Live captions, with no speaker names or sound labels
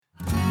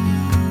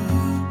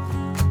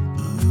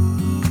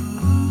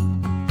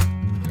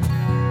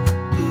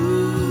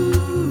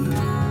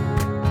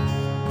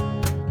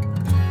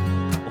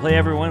Well, hey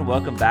everyone,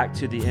 welcome back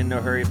to the In No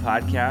Hurry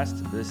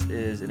podcast. This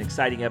is an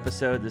exciting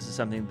episode. This is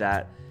something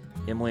that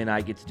Emily and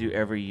I get to do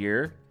every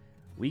year.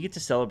 We get to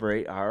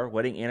celebrate our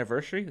wedding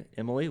anniversary.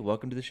 Emily,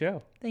 welcome to the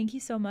show. Thank you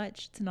so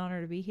much. It's an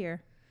honor to be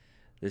here.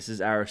 This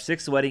is our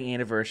 6th wedding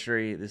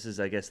anniversary. This is,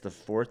 I guess, the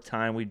 4th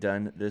time we've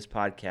done this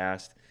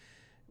podcast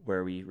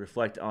where we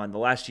reflect on the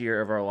last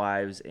year of our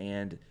lives.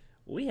 And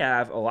we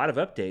have a lot of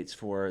updates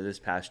for this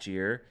past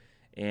year.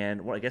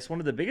 And I guess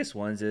one of the biggest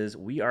ones is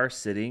we are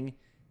sitting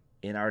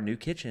in our new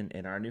kitchen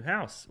in our new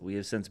house. We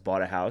have since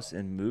bought a house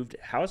and moved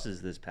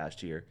houses this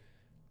past year.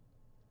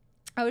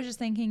 I was just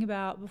thinking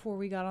about, before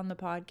we got on the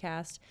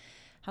podcast,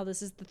 how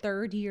this is the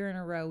 3rd year in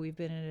a row we've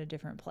been in a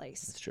different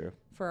place. That's true.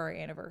 For our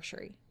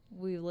anniversary.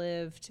 We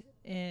lived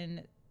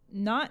in,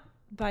 not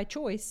by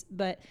choice,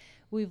 but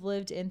we've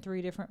lived in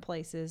 3 different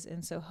places.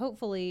 And so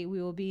hopefully we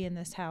will be in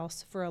this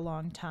house for a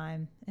long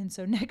time. And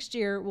so next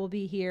year we'll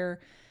be here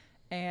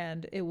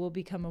and it will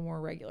become a more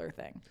regular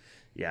thing.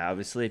 Yeah,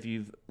 obviously, if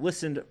you've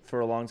listened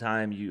for a long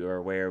time, you are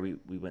aware we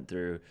went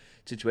through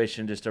a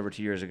situation just over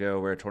 2 years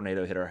ago where a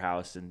tornado hit our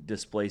house and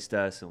displaced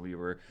us, and we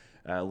were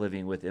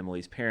living with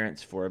Emily's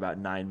parents for about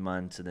 9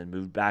 months and then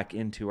moved back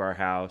into our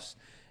house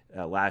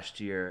last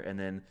year. And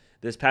then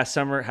this past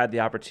summer, had the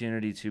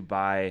opportunity to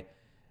buy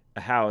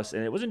a house,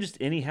 and it wasn't just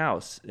any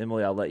house.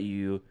 Emily, I'll let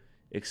you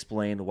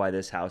explain why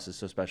this house is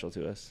so special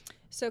to us.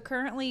 So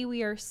currently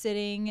we are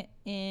sitting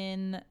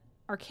in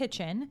our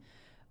kitchen,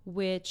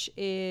 which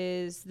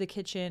is the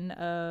kitchen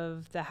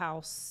of the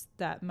house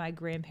that my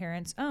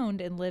grandparents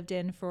owned and lived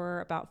in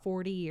for about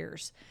 40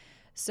 years.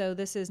 So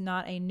this is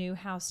not a new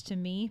house to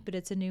me, but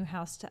it's a new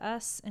house to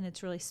us, and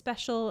it's really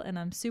special, and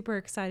I'm super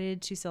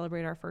excited to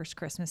celebrate our first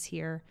Christmas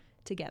here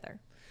together.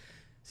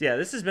 So yeah,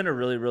 this has been a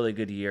really, really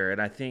good year,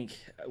 and I think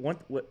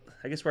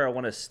I guess where I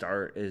want to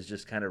start is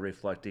just kind of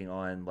reflecting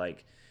on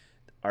like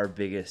our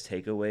biggest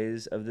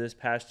takeaways of this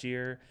past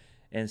year,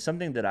 and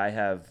something that I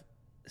have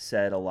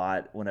said a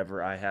lot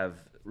whenever I have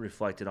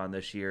reflected on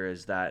this year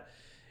is that,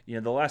 you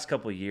know, the last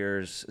couple of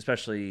years,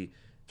 especially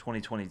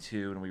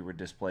 2022 when we were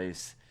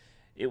displaced,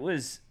 it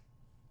was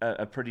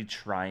a pretty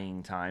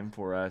trying time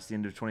for us. The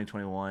end of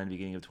 2021,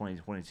 beginning of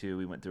 2022,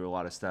 we went through a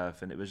lot of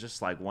stuff, and it was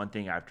just like one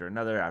thing after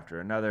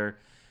another.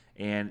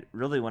 And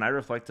really, when I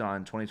reflect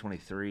on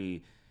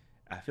 2023,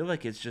 I feel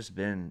like it's just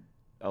been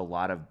a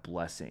lot of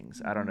blessings.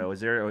 Mm-hmm. I don't know. Is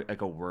there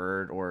like a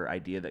word or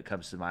idea that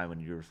comes to mind when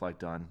you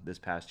reflect on this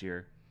past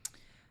year?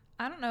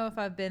 I don't know if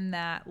I've been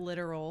that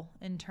literal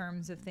in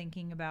terms of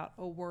thinking about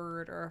a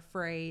word or a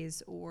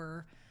phrase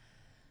or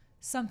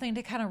something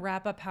to kind of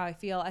wrap up how I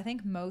feel. I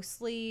think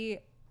mostly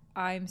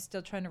I'm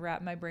still trying to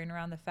wrap my brain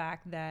around the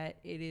fact that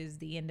it is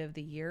the end of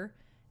the year.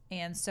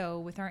 And so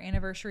with our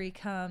anniversary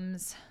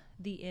comes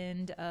the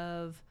end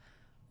of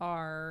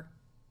our,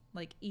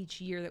 like, each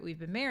year that we've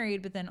been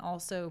married, but then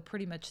also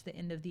pretty much the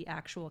end of the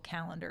actual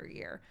calendar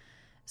year.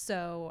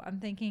 So I'm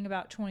thinking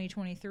about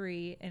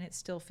 2023 and it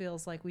still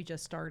feels like we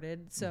just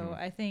started. So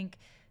I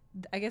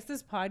guess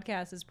this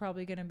podcast is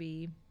probably going to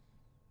be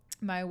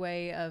my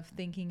way of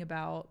thinking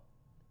about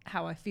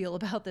how I feel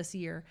about this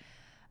year.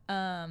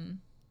 I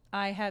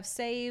have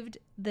saved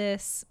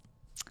this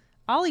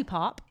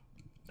Olipop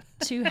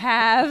to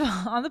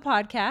have on the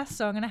podcast.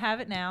 So I'm going to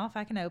have it now if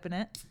I can open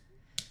it.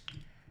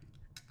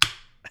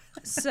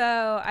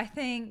 So I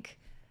think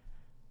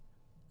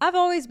I've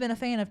always been a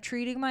fan of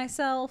treating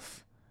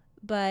myself,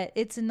 but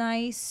it's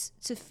nice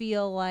to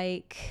feel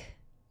like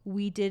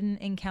we didn't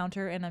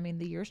encounter, and I mean,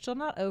 the year's still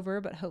not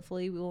over, but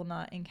hopefully we will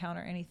not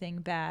encounter anything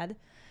bad.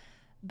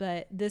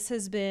 But this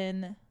has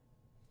been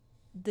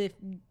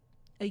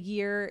a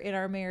year in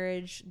our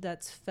marriage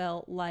that's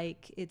felt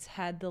like it's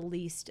had the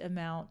least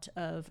amount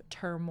of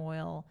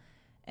turmoil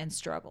and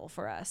struggle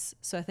for us.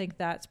 So I think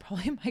that's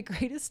probably my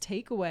greatest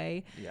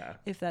takeaway. Yeah.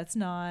 If that's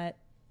not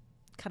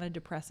kind of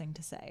depressing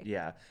to say.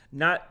 Yeah.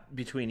 Not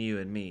between you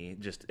and me,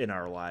 just in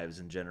our lives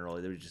in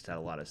general. We just had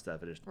a lot of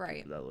stuff. Just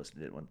right. That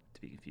listener didn't want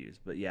to be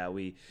confused. But yeah,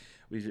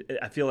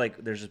 I feel like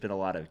there's just been a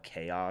lot of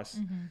chaos.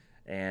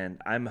 Mm-hmm.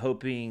 And I'm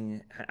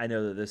hoping, I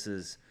know that this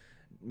is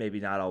maybe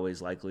not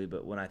always likely,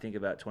 but when I think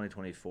about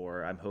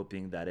 2024, I'm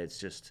hoping that it's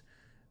just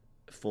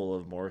full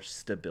of more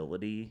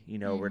stability. You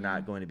know, we're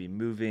not going to be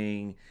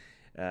moving.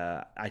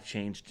 I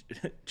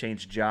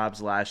changed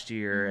jobs last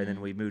year, and then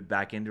we moved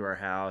back into our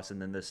house,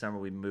 and then this summer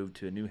we moved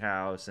to a new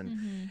house,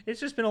 and it's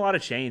just been a lot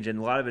of change, and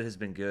a lot of it has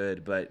been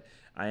good, but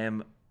I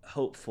am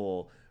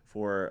hopeful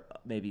for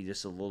maybe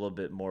just a little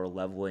bit more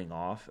leveling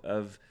off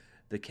of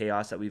the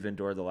chaos that we've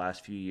endured the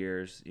last few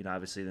years. You know,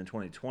 obviously in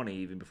 2020,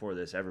 even before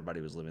this,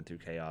 everybody was living through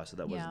chaos, so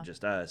that wasn't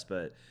just us,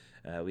 but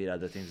we had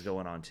other things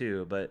going on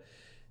too. But,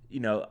 you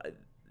know,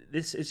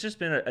 it's just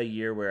been a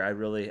year where I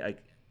really,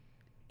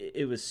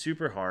 it was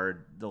super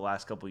hard the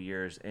last couple of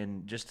years,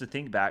 and just to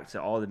think back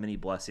to all the many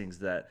blessings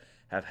that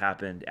have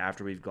happened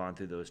after we've gone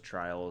through those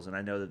trials. And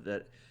I know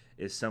that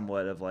is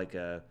somewhat of like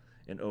an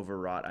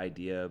overwrought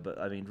idea, but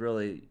I mean,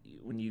 really,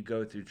 when you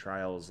go through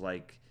trials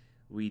like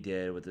we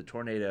did with the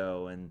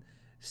tornado and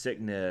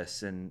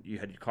sickness, and you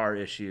had car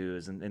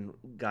issues and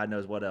God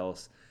knows what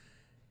else,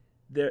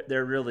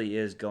 there really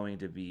is going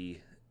to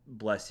be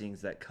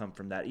blessings that come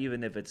from that,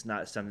 even if it's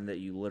not something that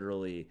you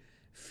literally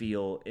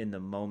feel in the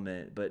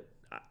moment. But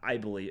I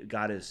believe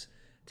God is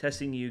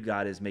testing you,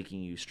 God is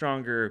making you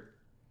stronger,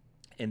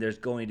 and there's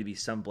going to be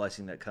some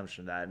blessing that comes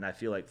from that. And I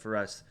feel like for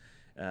us,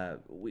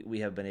 we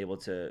have been able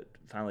to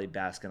finally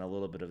bask in a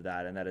little bit of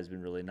that, and that has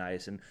been really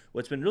nice. And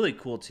what's been really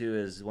cool too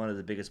is one of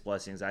the biggest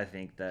blessings I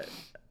think that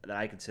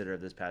I consider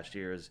of this past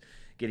year is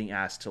getting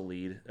asked to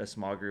lead a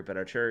small group at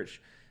our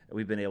church.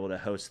 We've been able to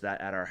host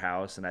that at our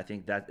house, and I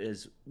think that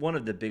is one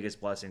of the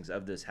biggest blessings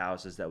of this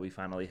house, is that we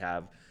finally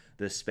have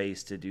the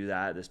space to do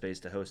that, the space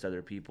to host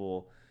other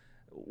people.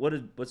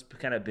 What's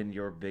kind of been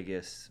your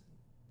biggest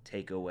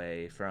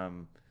takeaway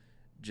from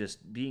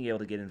just being able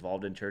to get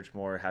involved in church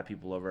more, have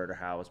people over at our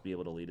house, be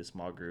able to lead a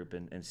small group,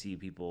 and see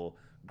people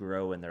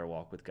grow in their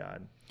walk with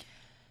God?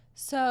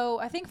 So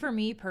I think for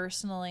me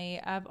personally,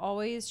 I've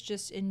always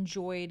just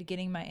enjoyed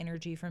getting my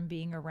energy from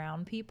being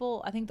around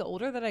people. I think the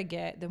older that I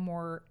get, the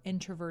more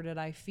introverted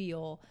I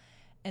feel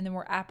and the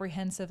more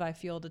apprehensive I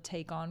feel to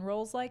take on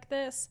roles like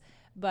this.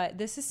 But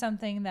this is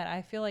something that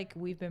I feel like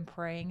we've been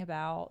praying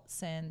about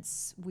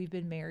since we've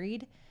been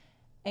married.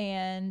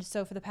 And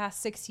so for the past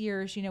 6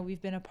 years,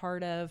 we've been a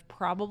part of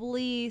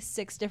probably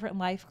 6 different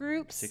life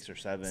groups. 6 or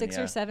 7. 6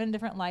 or 7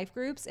 different life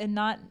groups. And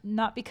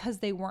not because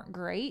they weren't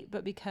great,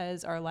 but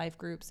because our life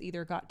groups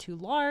either got too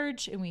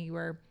large and we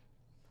were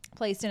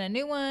placed in a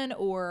new one,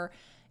 or,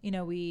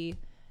 we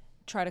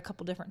tried a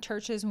couple different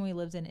churches when we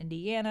lived in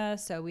Indiana.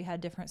 So we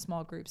had different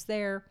small groups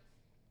there.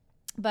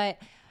 But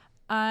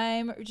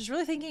I'm just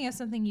really thinking of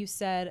something you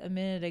said a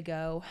minute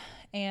ago,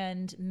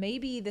 and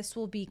maybe this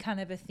will be kind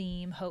of a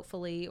theme,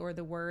 hopefully, or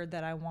the word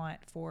that I want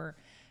for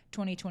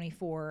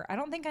 2024. I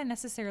don't think I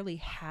necessarily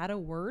had a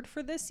word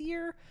for this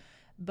year,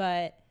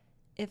 but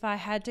if I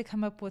had to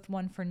come up with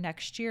one for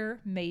next year,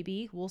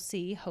 maybe, we'll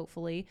see,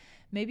 hopefully,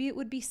 maybe it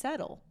would be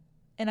settle.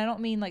 And I don't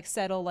mean like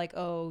settle like,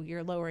 oh,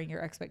 you're lowering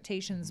your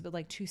expectations, but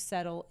like to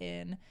settle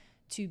in,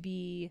 to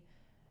be,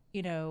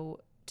 to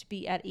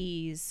be at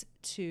ease,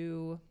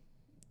 to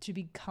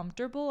be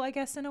comfortable, I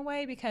guess, in a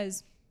way,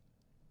 because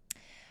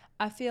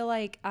I feel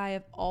like I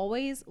have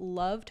always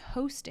loved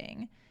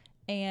hosting,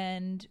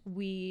 and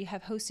we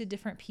have hosted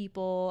different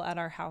people at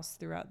our house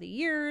throughout the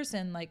years.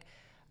 And like,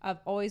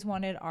 I've always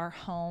wanted our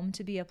home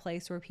to be a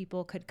place where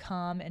people could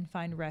come and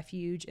find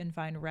refuge and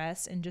find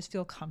rest and just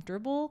feel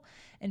comfortable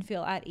and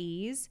feel at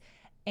ease.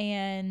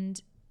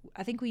 And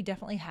I think we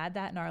definitely had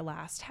that in our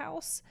last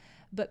house,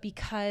 but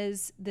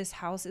because this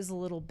house is a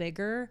little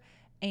bigger,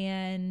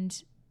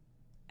 and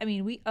I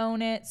mean, we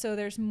own it, so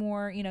there's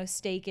more,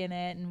 stake in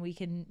it, and we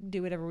can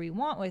do whatever we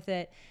want with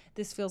it.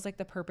 This feels like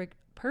the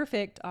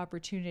perfect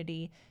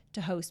opportunity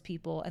to host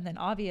people. And then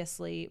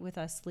obviously with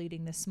us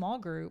leading this small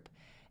group,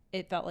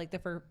 it felt like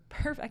the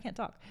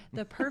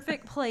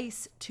perfect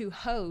place to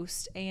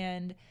host.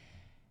 And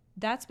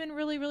that's been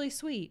really, really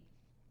sweet,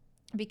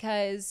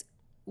 because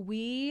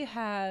we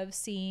have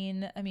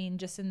seen,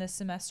 just in this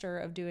semester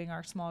of doing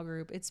our small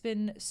group, it's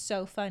been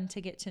so fun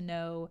to get to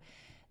know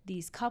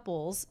these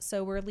couples.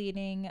 So we're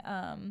leading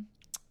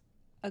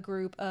a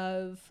group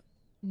of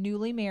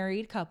newly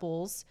married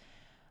couples.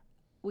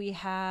 We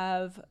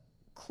have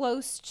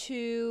close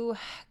to,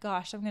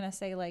 I'm going to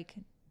say like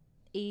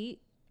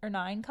 8 or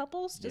 9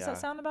 couples. Does that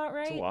sound about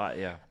right? It's a lot,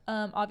 yeah.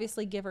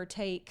 Obviously, give or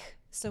take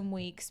some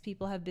weeks.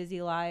 People have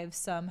busy lives.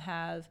 Some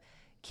have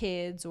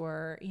kids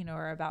or,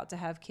 are about to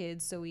have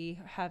kids. So we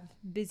have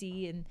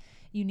busy and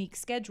unique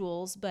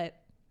schedules, but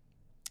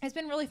it's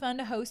been really fun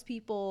to host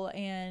people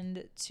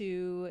and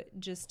to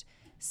just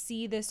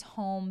see this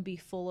home be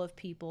full of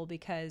people,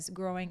 because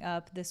growing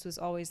up, this was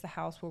always the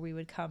house where we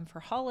would come for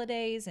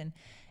holidays, and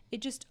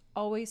it just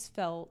always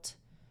felt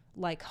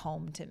like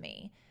home to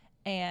me.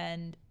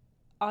 And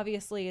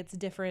obviously it's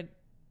different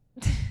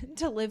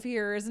to live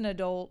here as an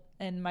adult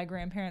and my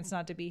grandparents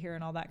not to be here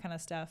and all that kind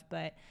of stuff,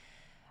 but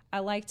I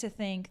like to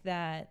think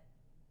that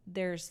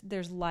there's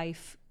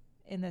life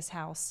in this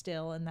house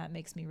still, and that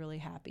makes me really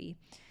happy.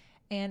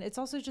 And it's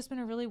also just been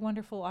a really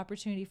wonderful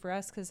opportunity for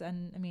us, because,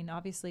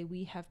 obviously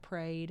we have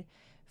prayed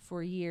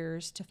for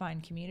years to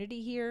find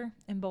community here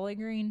in Bowling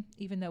Green,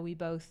 even though we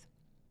both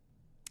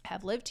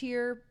have lived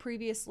here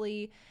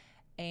previously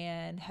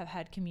and have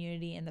had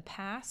community in the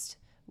past.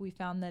 We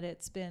found that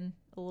it's been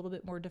a little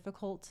bit more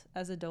difficult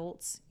as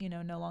adults,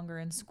 no longer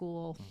in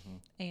school.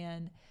 Mm-hmm.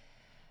 And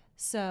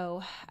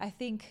so I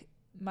think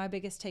my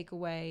biggest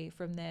takeaway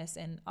from this,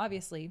 and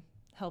obviously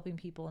helping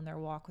people in their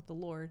walk with the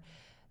Lord,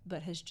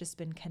 but has just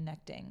been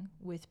connecting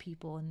with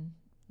people and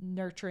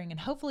nurturing and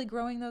hopefully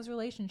growing those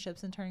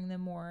relationships and turning them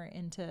more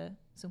into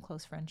some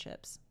close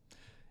friendships.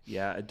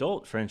 Yeah,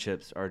 adult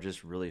friendships are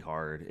just really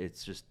hard.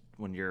 It's just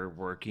when you're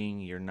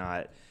working, you're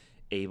not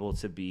able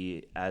to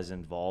be as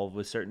involved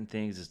with certain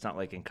things. It's not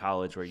like in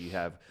college where you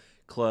have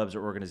clubs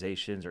or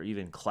organizations or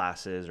even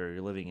classes, or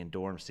you're living in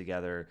dorms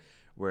together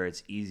where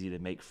it's easy to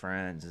make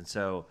friends. And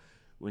so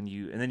then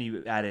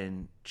you add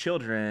in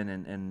children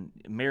and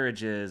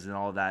marriages and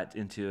all that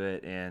into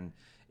it, and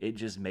it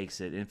just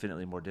makes it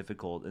infinitely more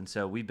difficult. And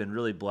so we've been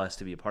really blessed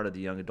to be a part of the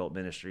young adult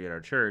ministry at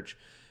our church,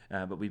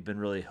 but we've been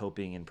really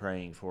hoping and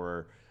praying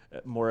for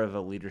more of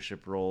a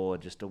leadership role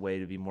and just a way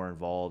to be more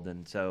involved.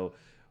 And so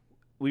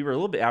we were a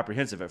little bit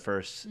apprehensive at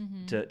first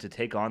to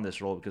take on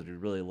this role because we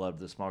really loved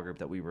the small group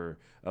that we were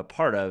a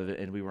part of,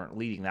 and we weren't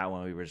leading that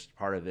one, we were just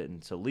part of it.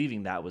 And so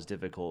leaving that was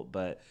difficult,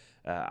 but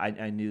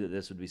I knew that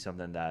this would be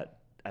something that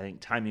I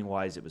think timing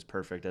wise, it was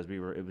perfect as we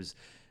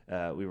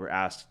were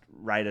asked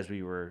right as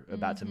we were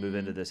about to move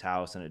into this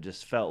house. And it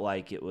just felt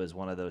like it was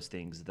one of those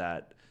things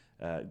that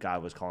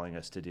God was calling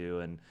us to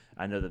do. And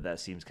I know that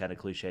seems kind of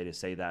cliche to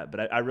say that,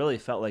 but I really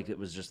felt like it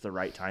was just the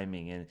right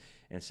timing.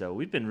 And so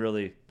we've been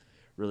really,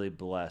 really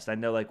blessed. I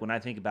know, like, when I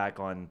think back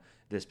on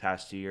this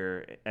past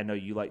year, I know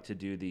you like to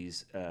do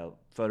these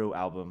photo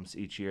albums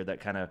each year that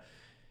kind of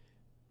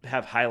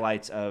have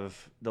highlights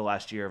of the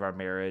last year of our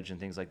marriage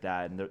and things like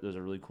that, and those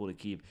are really cool to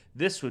keep.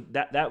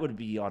 That would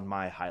be on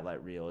my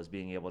highlight reel, is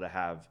being able to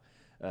have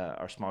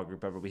our small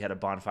group over. We had a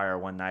bonfire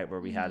one night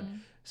where we had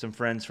some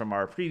friends from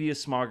our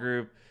previous small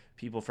group,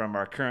 people from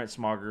our current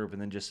small group,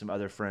 and then just some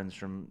other friends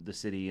from the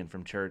city and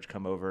from church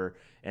come over.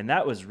 And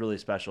that was really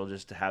special,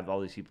 just to have all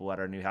these people at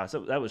our new house.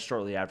 That was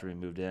shortly after we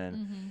moved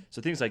in.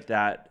 So things like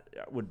that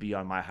would be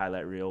on my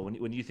highlight reel.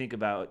 When you think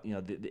about,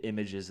 the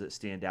images that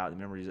stand out, the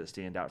memories that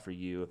stand out for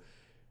you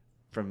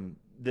from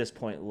this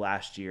point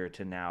last year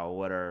to now,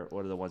 what are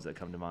the ones that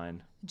come to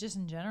mind? Just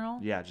in general?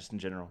 Yeah, just in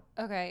general.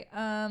 Okay.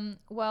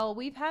 Well,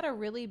 we've had a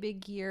really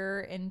big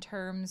year in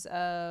terms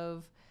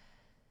of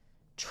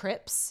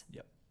trips.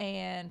 Yep.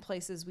 And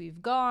places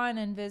we've gone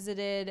and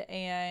visited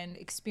and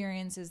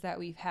experiences that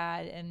we've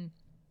had. And,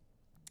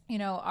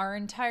 our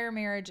entire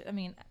marriage,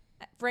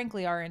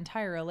 frankly, our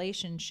entire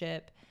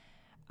relationship,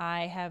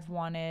 I have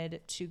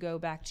wanted to go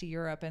back to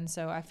Europe. And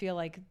so I feel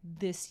like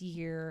this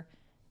year,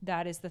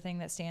 that is the thing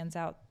that stands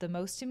out the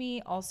most to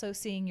me. Also,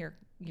 seeing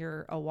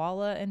your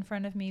Awala in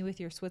front of me with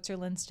your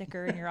Switzerland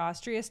sticker and your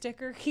Austria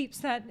sticker keeps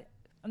that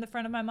on the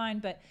front of my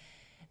mind. But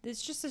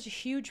it's just such a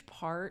huge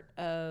part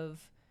of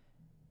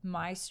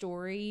my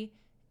story,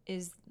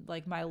 is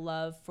like my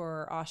love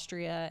for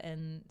Austria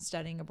and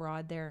studying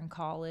abroad there in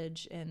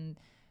college, and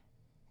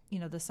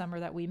the summer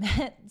that we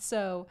met.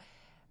 So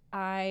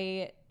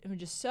I am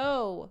just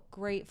so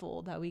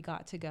grateful that we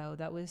got to go.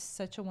 That was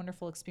such a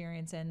wonderful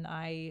experience, and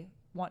I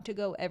want to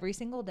go every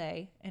single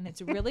day, and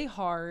it's really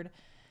hard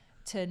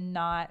to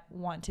not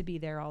want to be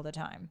there all the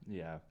time.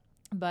 Yeah.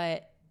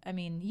 But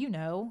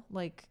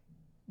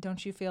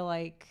don't you feel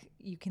like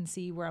you can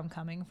see where I'm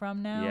coming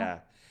from now? Yeah.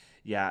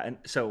 Yeah, and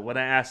so when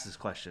I asked this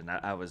question,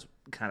 I was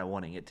kind of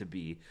wanting it to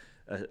be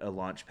a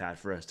launch pad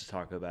for us to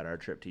talk about our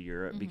trip to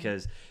Europe,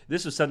 because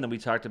this was something we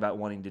talked about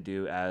wanting to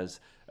do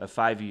as a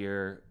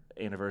 5-year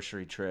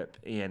anniversary trip.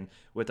 And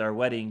with our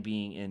wedding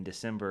being in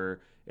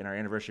December and our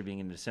anniversary being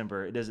in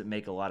December, it doesn't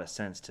make a lot of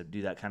sense to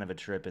do that kind of a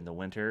trip in the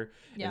winter.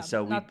 Yeah, and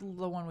so not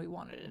the one we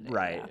wanted to do.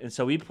 Right. Yeah. And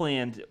so we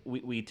planned,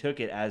 we took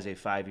it as a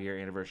 5-year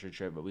anniversary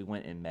trip, but we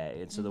went in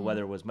May. And so the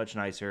weather was much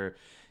nicer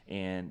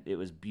and it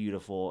was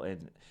beautiful.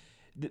 And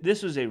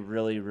this was a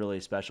really, really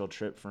special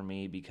trip for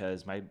me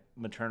because my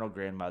maternal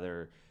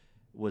grandmother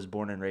was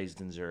born and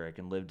raised in Zurich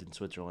and lived in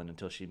Switzerland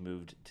until she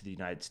moved to the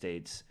United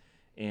States.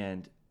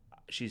 And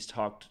she's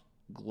talked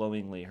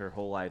glowingly her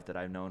whole life that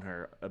I've known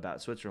her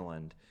about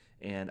Switzerland.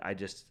 And I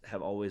just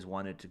have always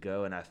wanted to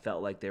go. And I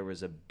felt like there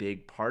was a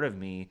big part of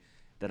me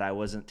that I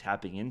wasn't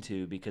tapping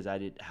into because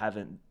I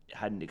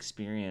hadn't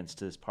experienced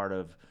this part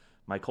of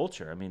my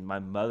culture. I mean, my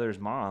mother's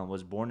mom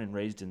was born and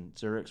raised in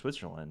Zurich,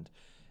 Switzerland,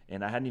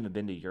 and I hadn't even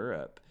been to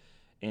Europe.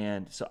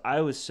 And so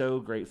I was so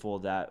grateful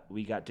that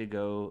we got to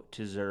go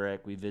to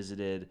Zurich. We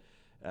visited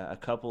a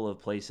couple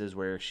of places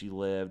where she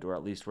lived, or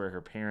at least where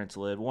her parents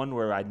lived. One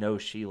where I know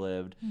she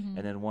lived, and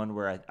then one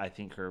where I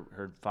think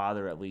her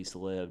father at least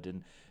lived.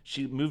 And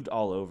she moved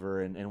all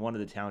over, and one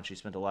of the towns she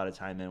spent a lot of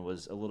time in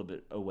was a little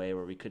bit away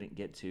where we couldn't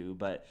get to.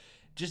 But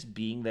just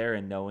being there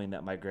and knowing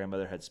that my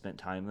grandmother had spent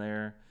time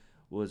there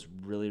was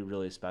really,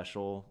 really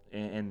special.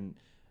 And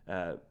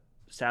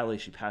sadly,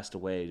 she passed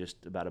away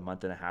just about a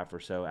month and a half or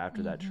so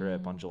after that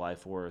trip on July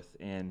 4th.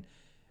 And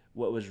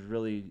what was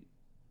really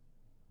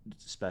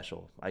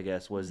special, I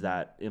guess, was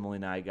that Emily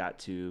and I got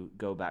to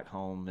go back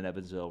home in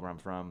Evansville, where I'm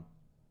from,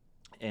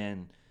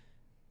 and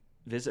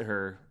visit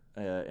her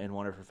in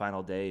one of her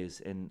final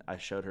days. And I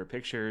showed her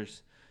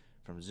pictures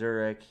from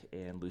Zurich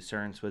and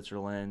Lucerne,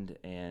 Switzerland,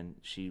 and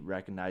she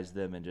recognized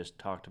them and just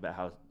talked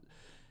about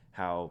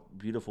how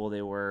beautiful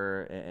they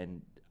were.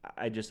 And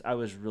I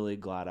was really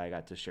glad I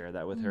got to share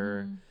that with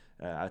her.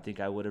 I think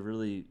I would have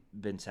really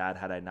been sad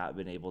had I not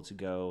been able to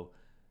go,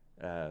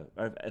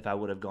 or if I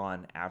would have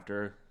gone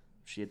after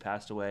she had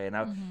passed away. And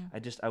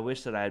I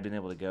wish that I had been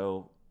able to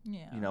go,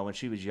 when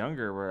she was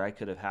younger, where I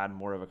could have had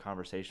more of a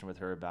conversation with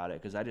her about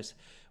it. Because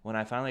when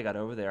I finally got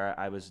over there,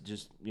 I was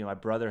just, my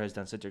brother has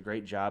done such a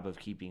great job of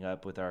keeping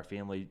up with our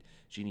family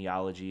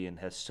genealogy and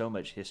has so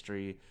much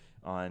history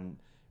on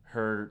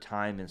her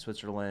time in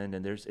Switzerland.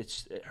 And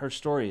her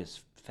story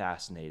is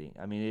fascinating.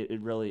 I mean, it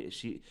really,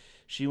 she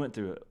she went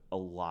through a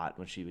lot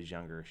when she was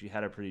younger. She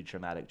had a pretty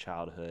traumatic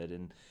childhood,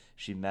 and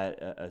she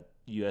met a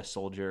U.S.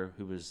 soldier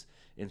who was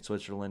in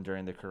Switzerland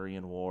during the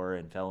Korean War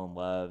and fell in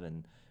love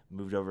and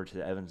moved over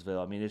to Evansville.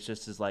 I mean, it's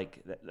just as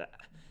like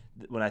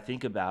when I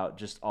think about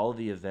just all of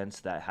the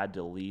events that had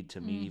to lead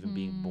to me even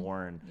being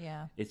born,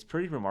 it's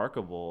pretty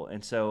remarkable.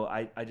 And so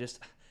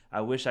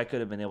I wish I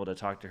could have been able to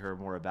talk to her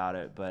more about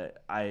it,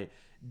 but I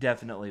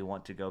definitely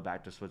want to go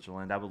back to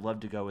Switzerland. I would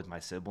love to go with my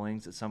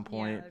siblings at some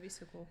point. Yeah, that'd be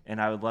so cool.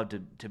 And I would love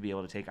to be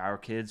able to take our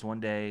kids one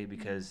day,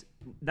 because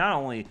not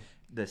only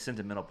the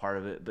sentimental part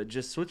of it, but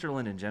just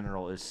Switzerland in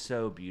general is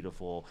so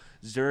beautiful.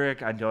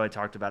 Zurich, I know I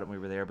talked about it when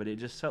we were there, but it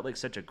just felt like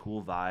such a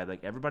cool vibe.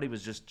 Like everybody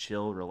was just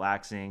chill,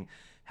 relaxing,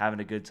 having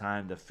a good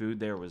time. The food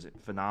there was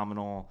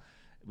phenomenal.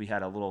 We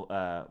had a little,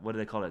 what do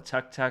they call it, a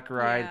tuk-tuk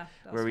ride,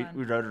 where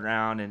we rode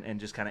around and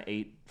just kind of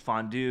ate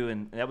fondue,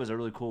 and that was a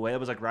really cool way. That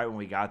was like right when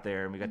we got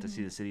there, and we got to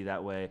see the city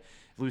that way.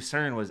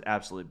 Lucerne was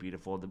absolutely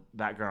beautiful. The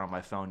background on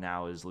my phone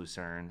now is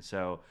Lucerne.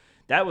 So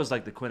that was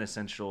like the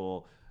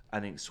quintessential, I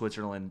think,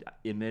 Switzerland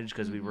image,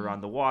 because we were on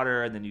the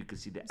water, and then you could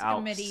see the Alps. Like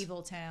a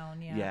medieval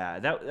town, Yeah,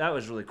 that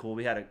was really cool.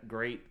 We had a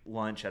great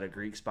lunch at a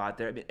Greek spot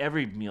there. I mean,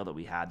 every meal that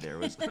we had there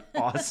was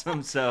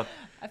awesome. So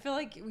I feel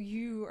like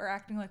you are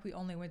acting like we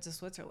only went to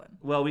Switzerland.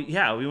 Well, we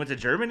went to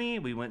Germany,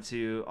 we went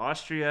to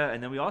Austria,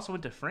 and then we also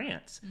went to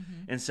France.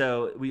 And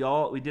so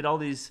we did all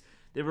these.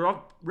 They were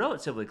all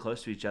relatively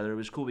close to each other. It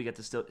was cool. We got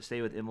to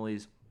stay with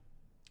Emily's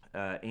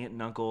aunt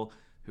and uncle,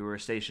 who were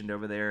stationed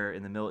over there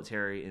in the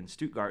military in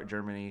Stuttgart,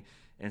 Germany.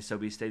 And so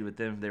we stayed with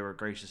them. They were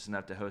gracious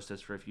enough to host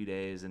us for a few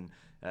days, and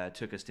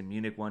took us to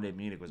Munich one day.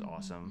 Munich was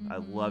awesome. I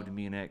loved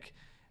Munich.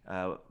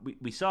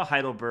 We saw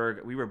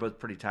Heidelberg. We were both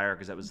pretty tired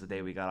because that was the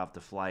day we got off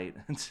the flight.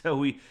 And so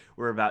we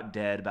were about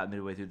dead about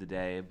midway through the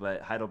day.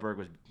 But Heidelberg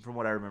was, from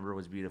what I remember,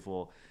 was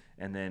beautiful.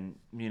 And then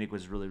Munich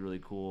was really,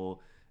 really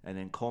cool. And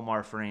then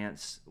Colmar,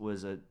 France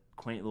was a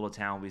quaint little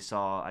town. We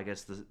saw, I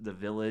guess, the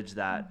village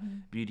that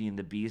Beauty and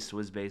the Beast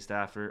was based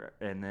after.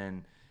 And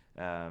then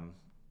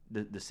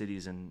the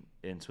cities in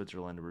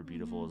Switzerland were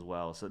beautiful as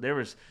well. So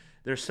there's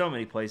so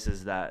many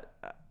places that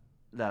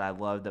I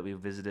love that we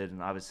visited,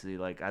 and obviously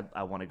like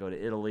I want to go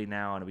to Italy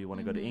now, and we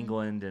want to go to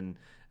England and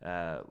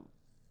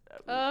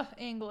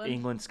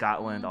England,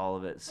 Scotland, all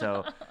of it.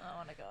 So I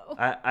want to go.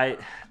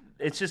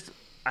 It's just,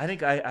 I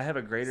think I have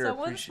a greater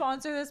Someone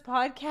sponsor this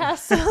podcast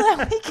so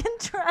that we can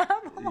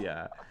travel.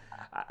 Yeah.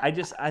 I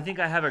think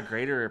I have a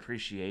greater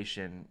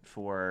appreciation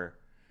for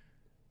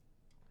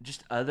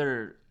just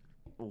other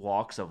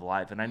walks of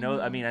life. And I know,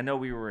 I mean, I know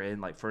we were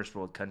in like first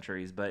world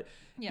countries, but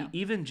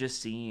even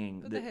just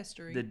seeing the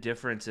history, the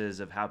differences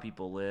of how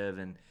people live.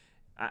 And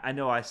I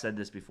know I said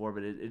this before,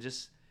 but it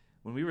just,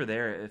 when we were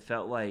there, it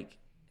felt like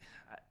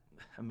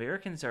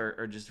Americans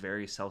are just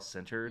very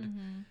self-centered.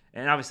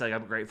 And obviously,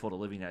 like, I'm grateful to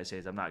live in the United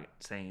States. I'm not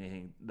saying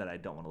anything that I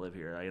don't want to live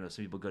here. I know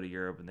some people go to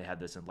Europe and they have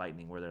this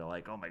enlightening where they're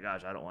like, oh my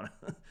gosh, I don't want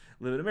to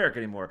live in America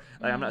anymore.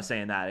 Like, I'm not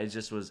saying that. It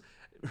just was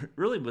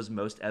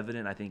most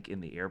evident, I think,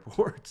 in the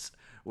airports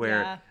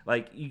where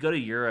like you go to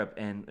Europe,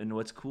 and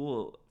what's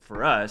cool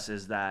for us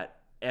is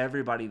that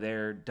everybody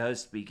there does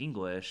speak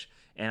English.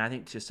 And I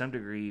think to some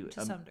degree,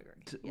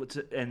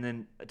 and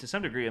then to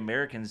some degree,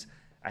 Americans,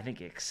 I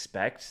think,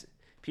 expect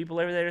people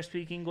over there to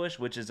speak English,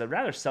 which is a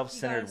rather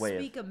self-centered way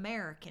speak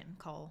American,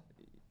 Cole.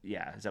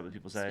 Yeah, is that what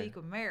people say? Speak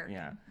American.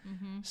 Yeah.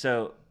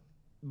 So,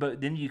 but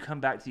then you come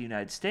back to the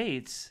United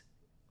States,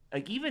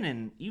 like even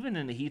in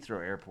the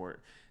Heathrow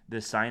Airport, the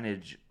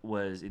signage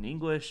was in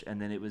English,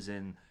 and then it was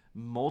in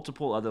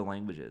multiple other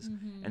languages.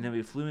 And then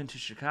we flew into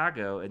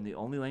Chicago, and the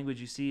only language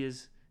you see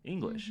is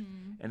English.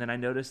 And then I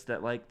noticed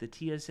that like the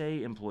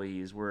TSA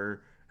employees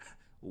were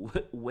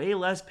way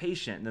less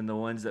patient than the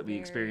ones that we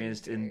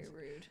experienced in.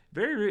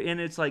 Very rude. And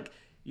it's like,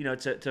 you know,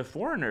 to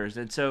foreigners.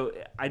 And so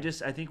I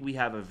think we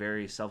have a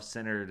very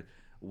self-centered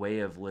way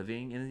of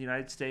living in the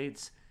United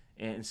States.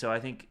 And so I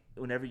think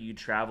whenever you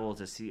travel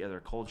to see other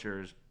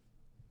cultures,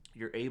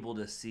 you're able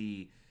to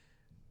see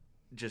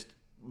just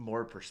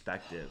more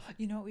perspective.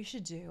 You know what we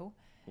should do?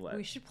 What?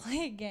 We should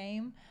play a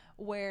game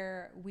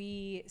where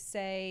we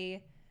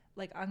say,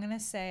 like, I'm going to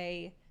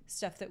say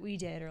stuff that we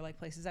did or like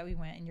places that we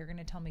went, and you're going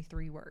to tell me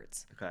 3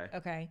 words.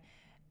 Okay.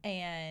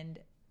 And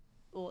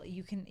well,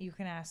 you can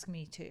ask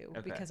me too,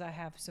 because I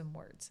have some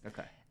words.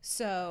 Okay.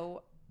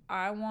 So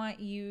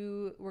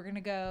we're going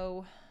to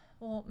go,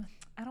 well,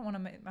 I don't want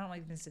to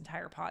make this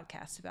entire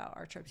podcast about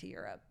our trip to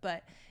Europe,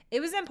 but it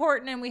was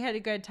important and we had a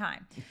good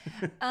time.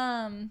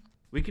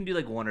 We can do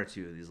like 1 or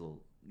 2 of these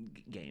little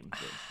games.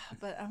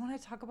 But I want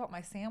to talk about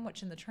my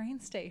sandwich in the train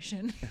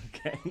station.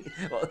 Okay.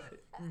 Well,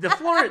 the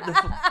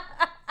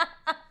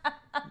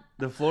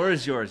floor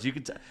is yours. You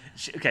could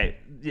okay.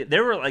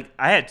 There were like,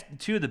 I had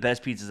 2 of the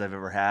best pizzas I've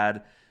ever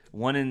had.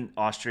 One in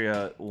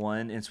Austria,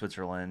 one in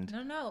Switzerland.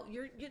 No,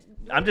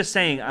 I'm just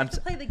saying. I'm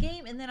to play the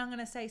game, and then I'm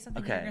gonna say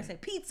something. Okay. And you're gonna say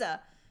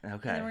pizza. Okay.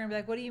 And then we're gonna be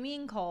like, "What do you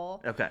mean,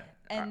 Cole?" Okay.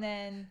 And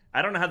then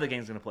I don't know how the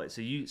game's gonna play,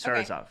 so you start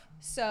us off.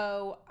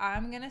 So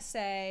I'm gonna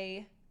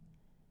say,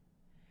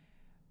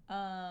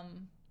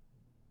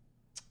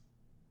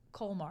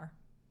 Colmar.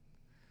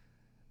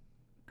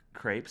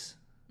 crepes,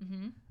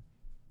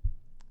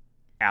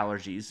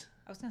 allergies.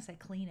 I was gonna say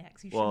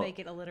Kleenex. You should Well, make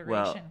it alliteration.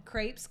 well,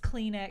 Crepes,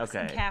 Kleenex, and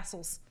okay.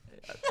 castles.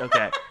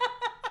 Okay.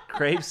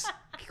 Crepes,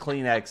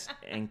 Kleenex,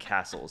 and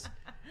castles.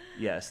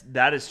 Yes,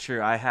 that is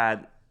true. I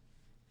had,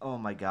 oh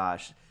my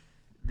gosh.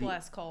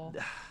 Bless Cole.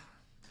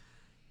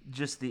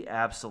 Just the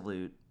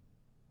absolute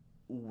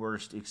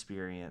worst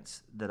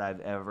experience that I've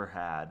ever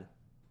had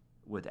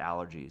with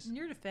allergies. In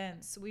your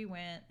defense, we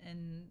went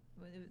and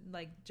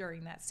like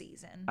during that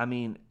season. I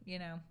mean, you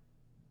know.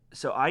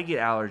 So I get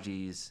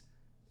allergies.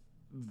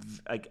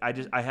 Like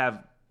I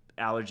have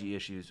allergy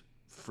issues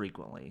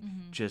frequently.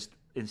 Just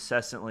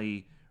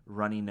incessantly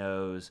runny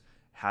nose,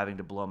 having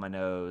to blow my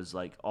nose,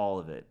 like all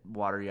of it,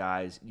 watery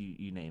eyes,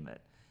 you name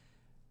it.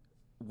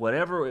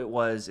 Whatever it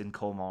was in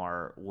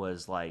Colmar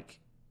was like,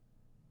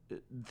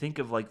 think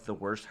of like the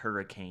worst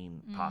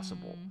hurricane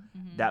possible.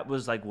 That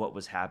was like what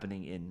was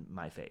happening in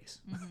my face.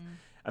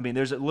 I mean,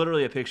 there's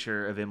literally a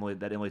picture of Emily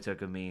that Emily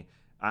took of me.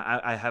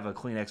 I have a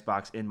Kleenex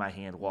box in my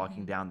hand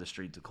walking down the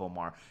street to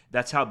Colmar.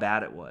 That's how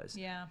bad it was.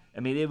 Yeah. I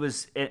mean, it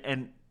was,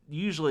 and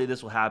usually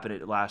this will happen.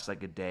 It lasts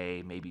like a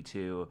day, maybe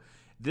two.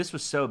 This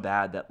was so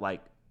bad that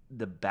like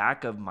the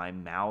back of my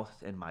mouth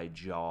and my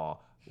jaw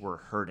were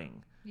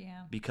hurting.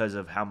 Yeah. Because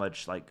of how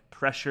much like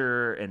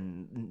pressure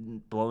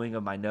and blowing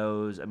of my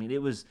nose. I mean,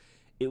 it was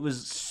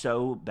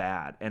so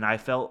bad, and I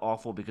felt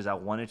awful because I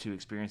wanted to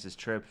experience this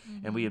trip,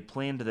 and we had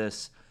planned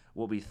this.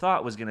 What we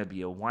thought was going to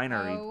be a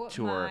winery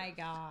tour. Oh my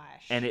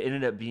gosh. And it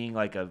ended up being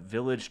like a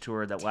village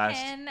tour that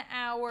lasted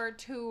 10-hour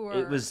tour.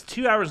 It was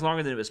 2 hours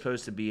longer than it was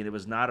supposed to be, and it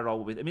was not at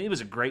all. I mean, it was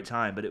a great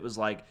time, but it was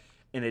like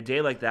in a day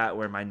like that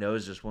where my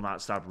nose just will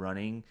not stop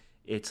running.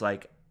 It's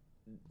like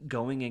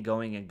going and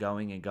going and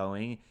going and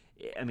going.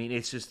 I mean,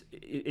 it's just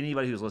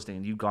anybody who's listening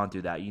and you've gone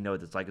through that, you know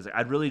what it's like. It's like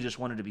I really just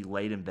wanted to be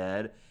laid in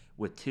bed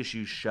with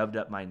tissue shoved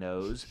up my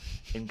nose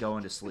and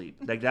going to sleep.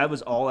 Like that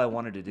was all I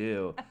wanted to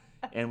do.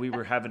 And we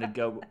were having to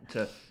go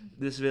to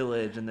this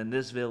village and then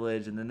this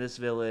village and then this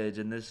village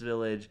and this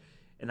village.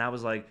 And I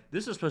was like,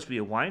 this is supposed to be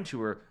a wine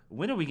tour.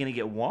 When are we going to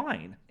get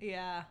wine?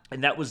 Yeah.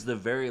 And that was the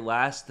very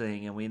last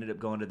thing. And we ended up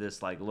going to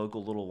this like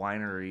local little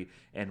winery,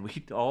 and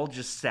we all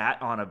just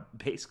sat on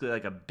basically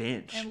like a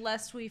bench. And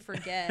lest we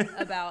forget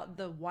about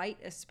the white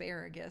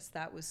asparagus.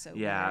 That was so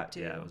weird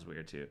too. Yeah, it was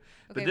weird too.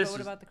 Okay, but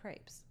what about the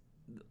crepes?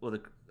 Well,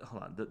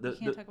 hold on. You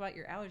can't talk about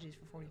your allergies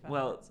for 45 minutes.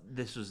 Well,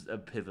 this was a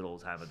pivotal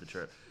time of the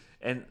trip.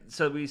 And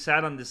so we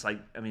sat on this,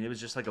 like, I mean, it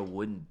was just like a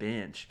wooden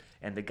bench.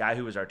 And the guy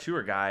who was our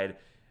tour guide,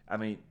 I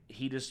mean,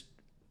 it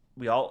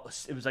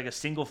was like a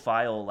single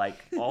file, like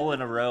all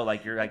in a row,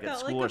 like you're like at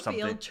school like or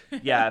something. Field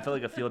trip. Yeah, I felt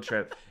like a field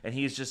trip. And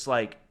he's just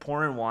like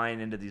pouring wine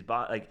into these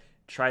like,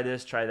 try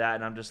this, try that.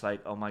 And I'm just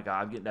like, oh my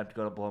God, I'm getting up to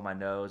go to blow my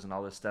nose and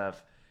all this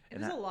stuff. It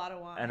was a lot of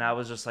wine. And I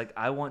was just like,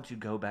 I want to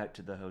go back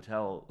to the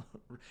hotel.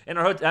 And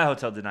that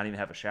hotel did not even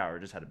have a shower;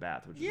 it just had a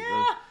bath. Which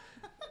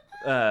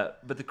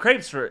but the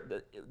crepes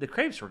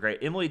were great.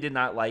 Emily did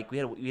not like. We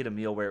had a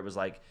meal where it was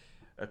like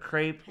a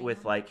crepe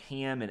with like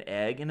ham and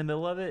egg in the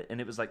middle of it,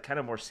 and it was like kind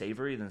of more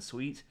savory than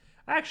sweet.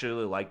 I actually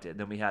really liked it.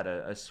 Then we had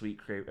a sweet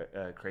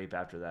crepe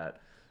after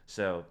that,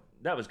 so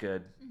that was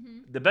good.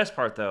 The best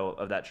part though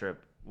of that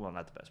trip, well,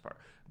 not the best part,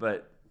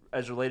 but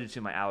as related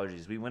to my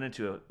allergies, we went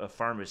into a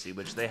pharmacy,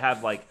 which they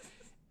have like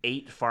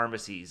 8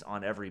 pharmacies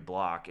on every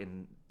block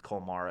in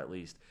Colmar at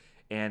least.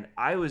 And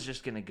I was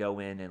just going to go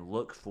in and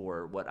look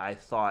for what I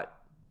thought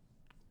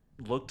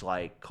looked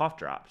like cough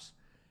drops.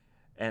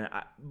 And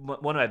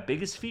one of my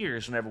biggest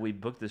fears whenever we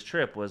booked this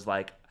trip was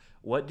like,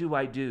 what do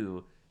I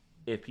do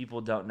if people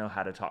don't know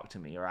how to talk to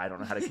me or I don't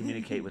know how to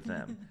communicate with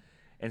them?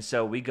 And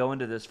so we go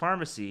into this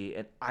pharmacy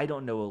and I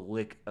don't know a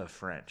lick of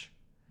French.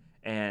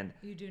 And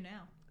you do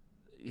now.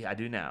 Yeah, I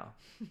do now.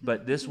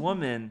 But this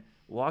woman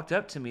walked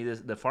up to me,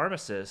 the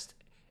pharmacist,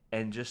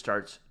 and just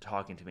starts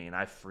talking to me, and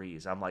I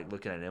freeze. I'm like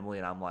looking at Emily,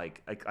 and I'm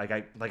like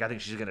I think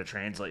she's gonna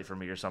translate for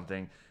me or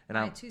something. And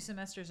my 2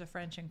 semesters of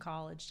French in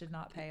college did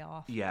not pay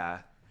off. Yeah,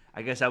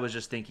 I guess I was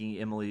just thinking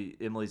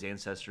Emily's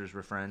ancestors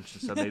were French,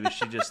 and so maybe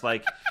she just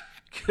like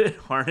could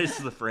harness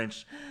the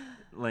French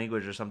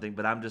language or something.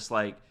 But I'm just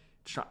like,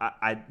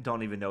 I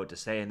don't even know what to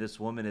say, and this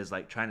woman is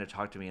like trying to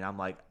talk to me, and I'm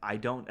like, I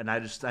think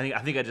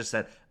I just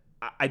said,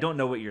 I don't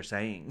know what you're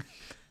saying.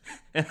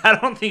 And I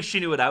don't think she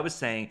knew what I was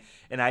saying.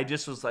 And I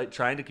just was like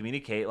trying to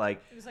communicate,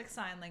 like, it was like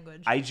sign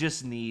language. I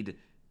just need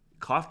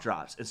cough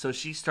drops. And so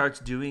she starts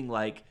doing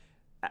like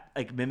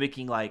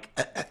mimicking like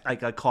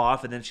a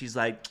cough. And then she's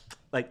like,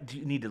 do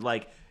you need to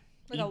like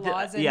a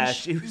lozenge? Yeah,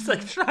 she was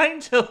like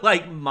trying to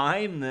like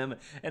mime them,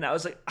 and I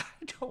was like, I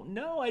don't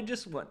know, I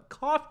just want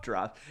cough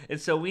drops. And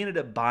so we ended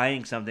up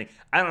buying something.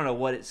 I don't know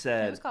what it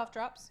said. It was cough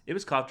drops. It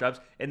was cough drops.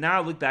 And now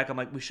I look back, I'm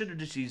like, we should have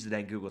just used the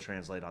dang Google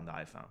Translate on the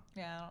iPhone.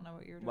 Yeah, I don't know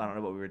what you were doing. Well, I don't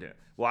know what we were doing.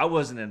 Well, I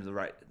wasn't in the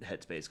right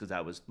headspace because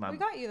that was my. We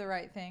got you the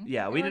right thing.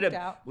 Yeah, we ended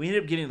up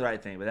getting the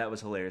right thing, but that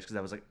was hilarious because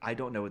I was like, I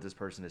don't know what this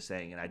person is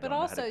saying, and I don't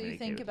know how to communicate.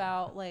 But also, you think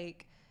about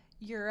like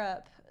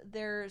Europe.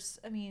 There's,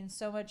 I mean,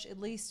 so much, at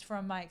least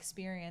from my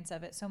experience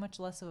of it, so much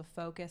less of a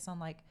focus on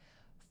like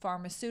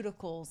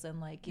pharmaceuticals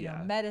and like, you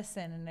know,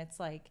 medicine. And it's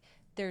like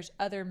there's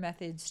other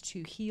methods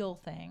to heal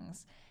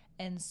things.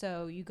 And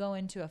so you go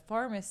into a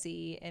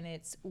pharmacy and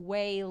it's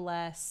way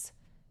less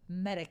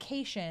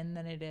medication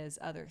than it is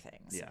other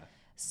things. Yeah.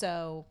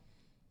 So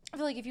I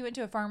feel like if you went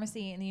to a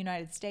pharmacy in the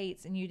United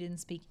States and you didn't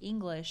speak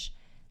English,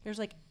 there's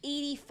like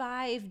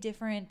 85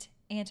 different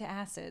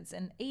antacids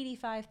and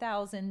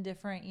 85,000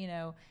 different,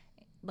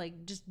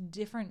 like just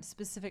different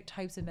specific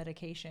types of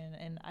medication.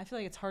 And I feel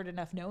like it's hard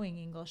enough knowing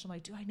English. I'm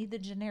like, do I need the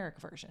generic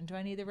version? Do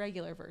I need the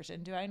regular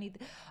version? Do I need,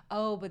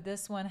 but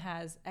this one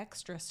has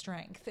extra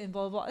strength and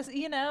blah, blah,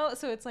 blah,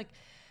 So it's like,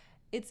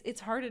 it's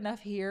hard enough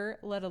here,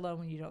 let alone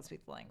when you don't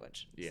speak the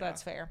language. Yeah. So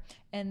that's fair.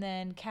 And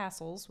then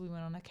castles, we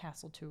went on a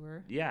castle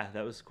tour. Yeah,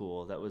 that was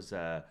cool. That was,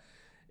 I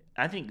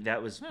think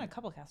that was a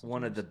couple castle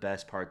one tours. of the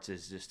best parts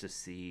is just to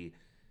see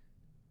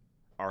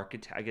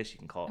I guess you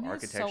can call it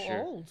architecture. It's so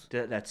old.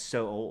 That's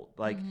so old.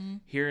 Like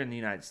here in the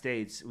United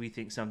States, we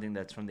think something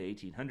that's from the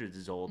 1800s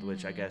is old,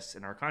 which I guess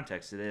in our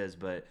context it is.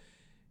 But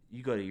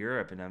you go to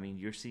Europe, and I mean,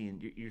 you're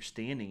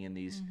standing in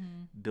these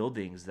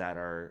buildings that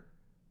are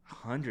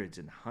hundreds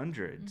and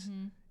hundreds,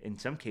 in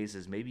some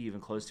cases maybe even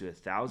close to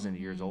 1,000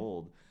 years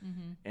old,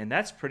 and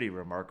that's pretty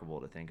remarkable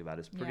to think about.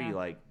 It's pretty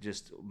like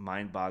just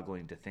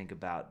mind-boggling to think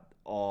about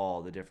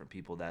all the different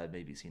people that have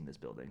maybe seen this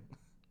building.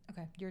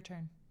 Okay, your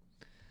turn.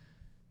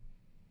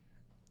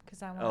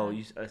 Because I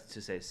want.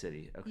 To say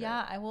city. Okay.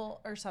 Yeah, I will,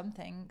 or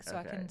something, so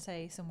Okay. I can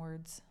say some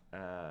words.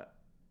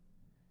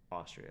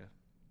 Austria.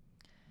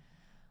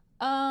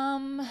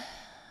 Are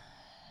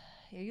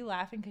you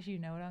laughing because you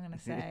know what I'm gonna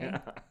say?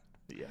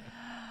 Yeah.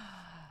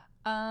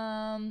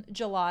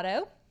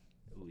 Gelato.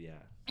 Oh yeah.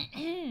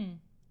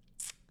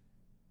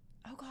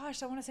 Oh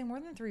gosh, I want to say more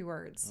than 3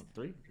 words.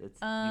 3.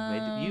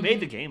 You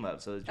made the game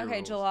up, so it's your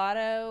rules.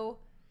 Gelato,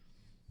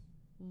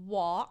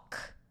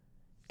 walk,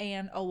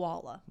 and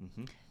Awala.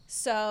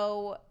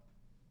 So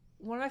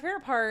one of my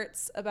favorite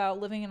parts about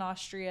living in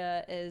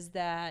Austria is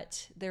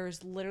that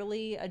there's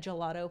literally a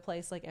gelato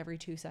place like every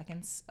 2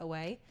 seconds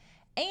away.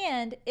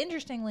 And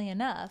interestingly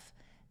enough,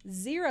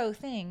 0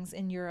 things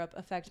in Europe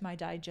affect my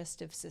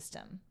digestive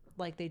system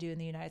like they do in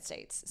the United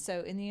States.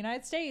 So in the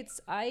United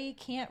States, I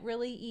can't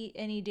really eat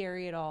any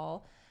dairy at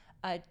all.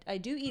 I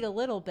do eat a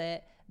little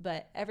bit,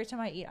 but every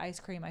time I eat ice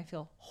cream, I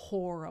feel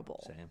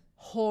horrible. Same.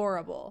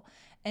 Horrible.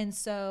 And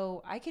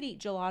so I could eat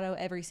gelato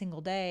every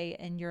single day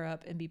in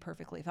Europe and be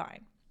perfectly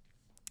fine,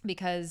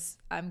 because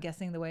I'm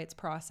guessing the way it's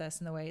processed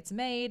and the way it's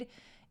made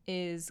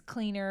is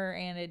cleaner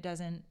and it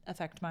doesn't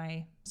affect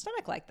my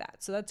stomach like that.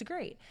 So that's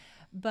great.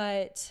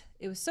 But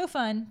it was so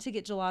fun to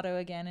get gelato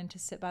again and to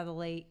sit by the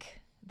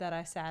lake that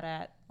I sat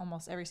at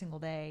almost every single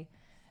day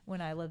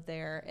when I lived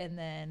there. And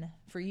then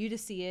for you to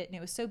see it, and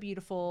it was so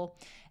beautiful.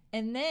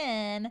 And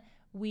then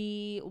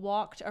we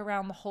walked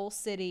around the whole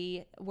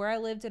city. Where I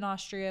lived in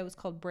Austria was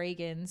called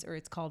Bregenz, or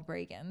it's called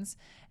Bregenz,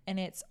 and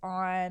it's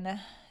on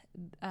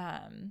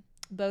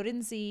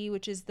Bodensee,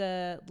 which is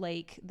the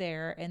lake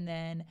there, and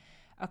then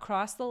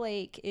across the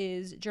lake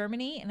is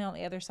Germany, and on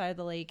the other side of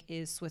the lake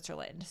is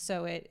Switzerland.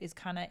 So it is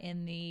kind of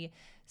in the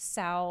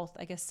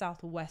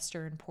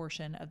southwestern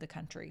portion of the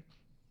country.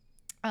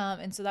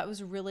 And so that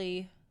was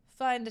really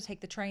fun to take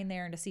the train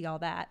there and to see all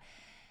that.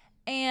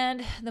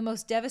 And the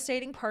most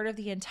devastating part of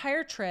the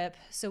entire trip,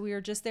 so we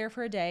were just there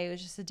for a day. It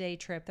was just a day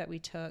trip that we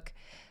took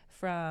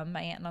from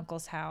my aunt and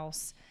uncle's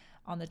house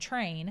on the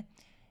train,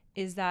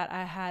 is that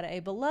I had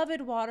a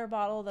beloved water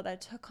bottle that I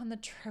took on the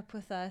trip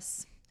with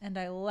us, and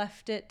I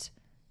left it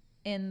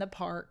in the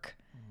park.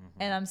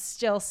 And I'm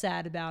still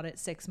sad about it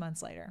 6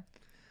 months later.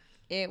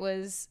 It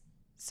was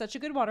such a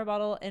good water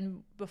bottle.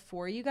 And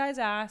before you guys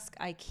ask,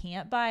 I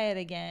can't buy it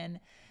again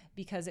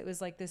because it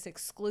was like this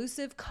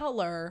exclusive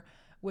color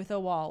with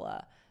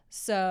Awala.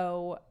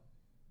 So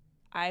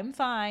I'm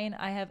fine.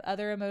 I have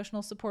other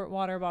emotional support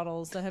water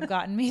bottles that have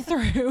gotten me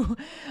through,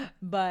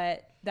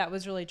 but that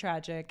was really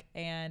tragic.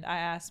 And I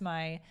asked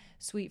my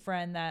sweet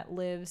friend that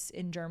lives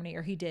in Germany,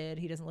 or he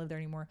doesn't live there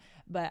anymore,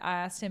 but I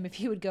asked him if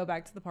he would go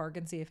back to the park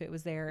and see if it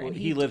was there. Well, and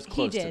he lives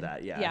close to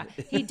that. Yeah. Yeah,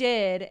 he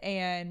did.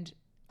 And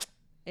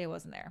it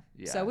wasn't there.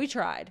 Yeah. So we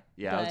tried.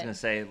 Yeah. I was going to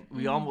say,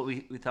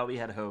 we thought we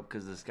had hope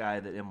because this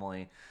guy that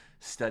Emily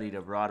studied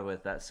abroad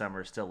with that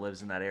summer still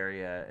lives in that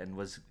area and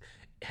was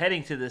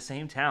heading to the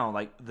same town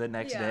like the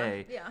next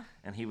day. Yeah.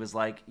 And he was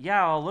like,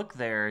 yeah, I'll look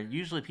there.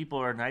 Usually people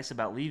are nice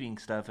about leaving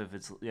stuff if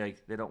it's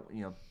like they don't,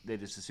 they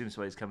just assume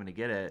somebody's coming to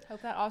get it.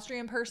 Hope that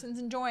Austrian person's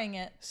enjoying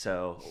it.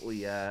 So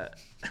we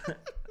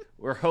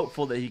we're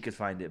hopeful that he could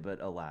find it,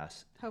 but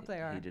alas, Hope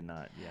they are. He did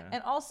not. Yeah.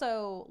 And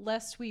also,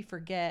 lest we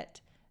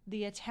forget,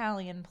 the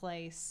Italian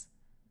place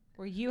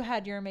where you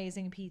had your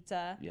amazing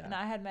pizza and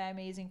I had my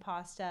amazing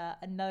pasta,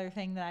 another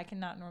thing that I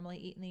cannot normally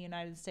eat in the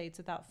United States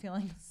without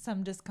feeling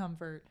some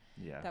discomfort.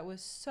 Yeah. That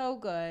was so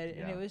good.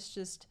 And it was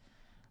just,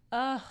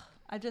 I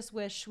just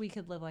wish we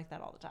could live like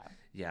that all the time.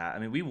 Yeah. I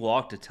mean, we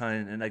walked a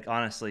ton, and like,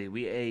 honestly,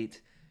 we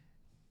ate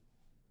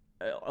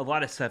a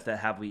lot of stuff that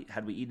had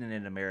we eaten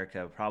in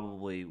America,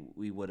 probably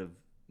we would have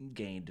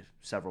gained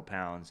several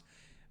pounds.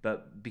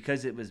 but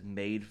because it was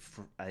made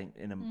for, I think,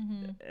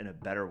 in a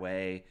better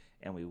way,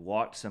 and we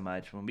walked so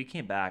much, when we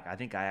came back, I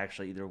think I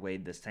actually either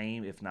weighed the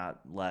same, if not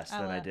less,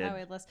 than I did. I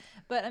weighed less.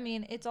 But I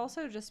mean, it's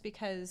also just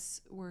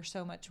because we're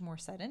so much more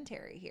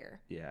sedentary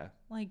here. Yeah.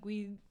 Like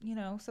we,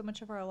 so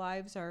much of our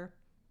lives are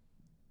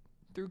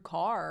through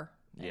car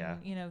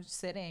and,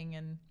 sitting.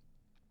 And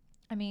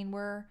I mean,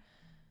 we're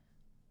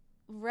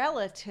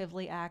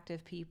relatively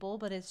active people,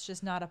 but it's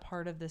just not a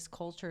part of this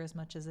culture as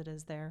much as it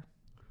is there.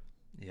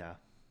 Yeah,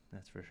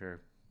 that's for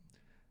sure.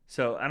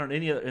 So I don't know,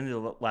 any of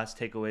the last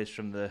takeaways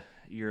from the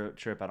Europe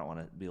trip. I don't want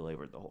to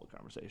belabor the whole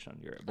conversation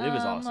on Europe, but it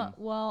was awesome.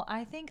 Well,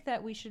 I think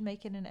that we should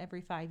make it an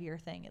every 5-year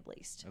thing at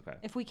least. Okay.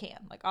 If we can.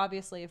 Like,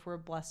 obviously, if we're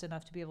blessed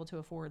enough to be able to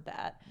afford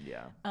that.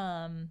 Yeah.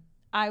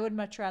 I would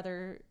much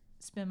rather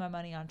spend my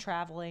money on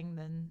traveling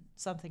than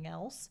something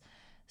else.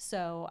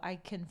 So I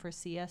can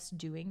foresee us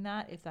doing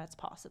that if that's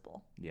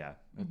possible. Yeah.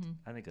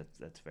 I think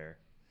that's fair.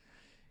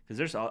 Because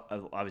there's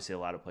obviously a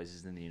lot of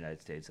places in the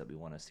United States that we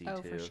want to see too.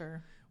 Oh, for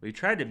sure. We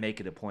tried to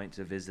make it a point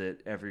to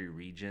visit every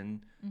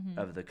region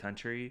of the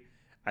country.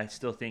 I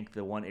still think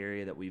the one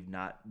area that we've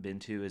not been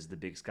to is the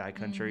Big Sky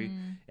Country,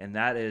 and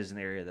that is an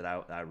area that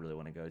I really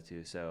want to go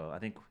to. So I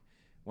think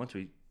once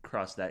we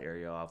cross that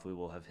area off, we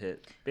will have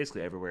hit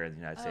basically everywhere in the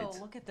United States.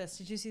 Oh, look at this.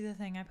 Did you see the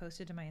thing I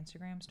posted to my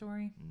Instagram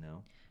story?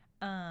 No.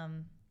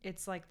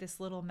 It's like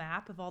this little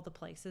map of all the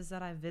places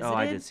that I've visited. Oh,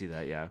 I did see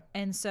that, yeah.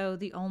 And so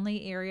the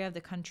only area of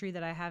the country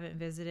that I haven't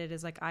visited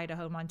is like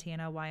Idaho,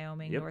 Montana,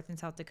 Wyoming, North and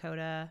South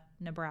Dakota,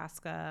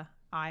 Nebraska,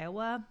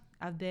 Iowa.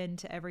 I've been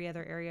to every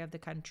other area of the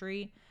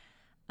country,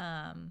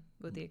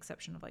 with the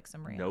exception of like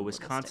some random. No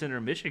Wisconsin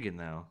or Michigan,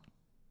 though.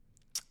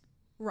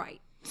 Right.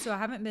 So I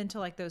haven't been to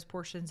like those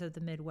portions of the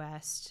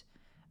Midwest,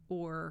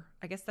 or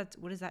I guess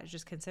what is that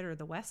just considered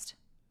the West?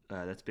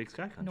 That's Big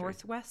Sky Country.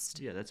 Northwest?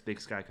 Yeah, that's Big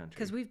Sky Country.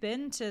 Because we've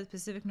been to the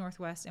Pacific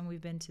Northwest and we've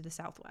been to the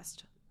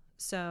Southwest.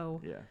 So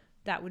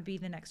that would be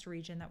the next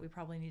region that we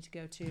probably need to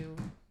go to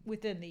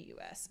within the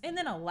U.S. And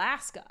then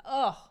Alaska.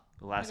 Oh,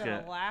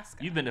 Alaska.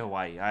 Alaska. You've been to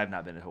Hawaii. I have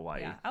not been to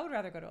Hawaii. Yeah, I would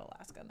rather go to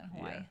Alaska than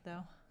Hawaii,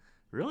 though.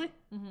 Really?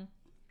 Mm-hmm.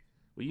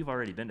 Well, you've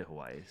already been to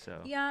Hawaii,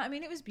 so. Yeah, I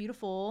mean, it was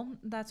beautiful.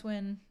 That's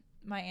when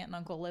my aunt and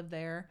uncle lived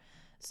there.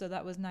 So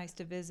that was nice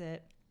to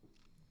visit.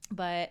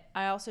 But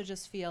I also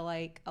just feel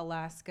like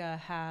Alaska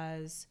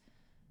has,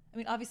 I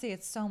mean, obviously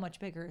it's so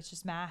much bigger. It's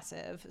just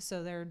massive.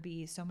 So there would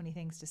be so many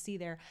things to see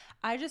there.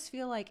 I just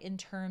feel like in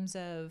terms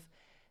of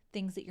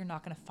things that you're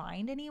not going to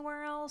find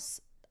anywhere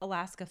else,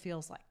 Alaska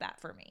feels like that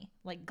for me.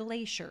 Like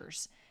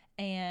glaciers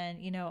and,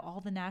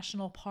 all the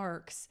national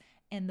parks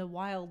and the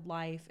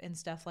wildlife and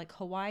stuff like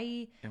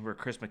Hawaii. And where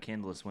Chris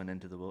McCandless went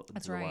into the wild.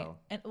 That's right.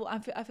 And well,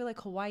 I feel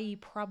like Hawaii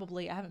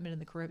probably, I haven't been in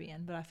the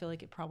Caribbean, but I feel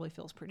like it probably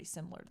feels pretty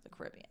similar to the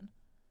Caribbean.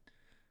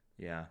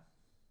 Yeah.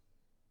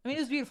 I mean,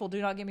 it was beautiful.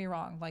 Do not get me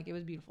wrong. Like, it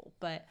was beautiful.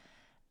 But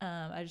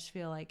I just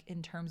feel like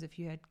in terms if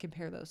you had to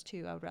compare those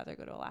two, I would rather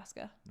go to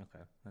Alaska.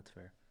 Okay. That's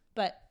fair.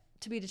 But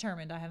to be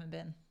determined, I haven't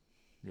been.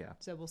 Yeah.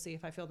 So we'll see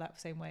if I feel that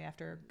same way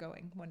after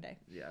going one day.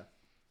 Yeah.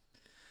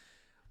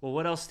 Well,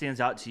 what else stands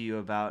out to you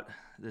about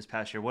this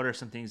past year? What are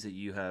some things that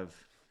you have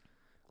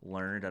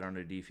learned? I don't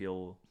know. Do you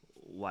feel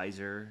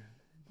wiser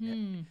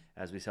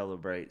as we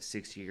celebrate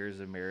 6 years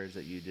of marriage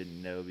that you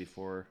didn't know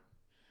before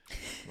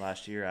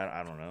last year?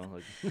 I don't know.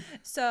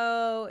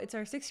 So it's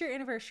our 6-year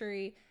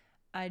anniversary.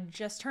 I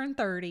just turned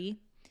 30.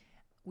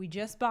 We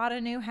just bought a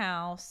new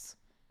house.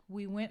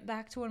 We went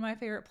back to one of my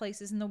favorite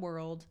places in the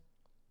world.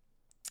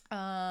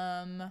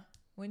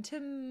 Went to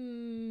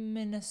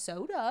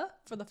Minnesota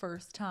for the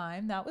first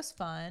time. That was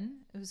fun.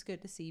 It was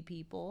good to see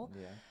people.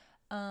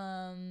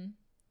 Yeah.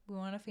 We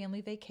went on a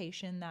family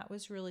vacation. That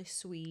was really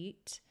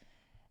sweet.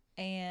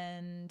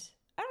 And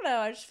I don't know.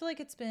 I just feel like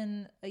it's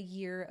been a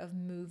year of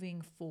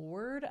moving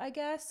forward, I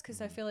guess,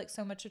 because I feel like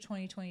so much of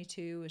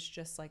 2022 was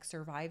just like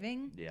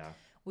surviving. Yeah.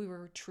 We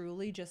were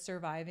truly just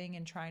surviving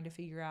and trying to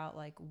figure out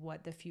like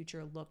what the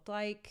future looked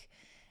like.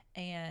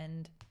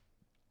 And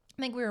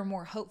I think we were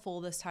more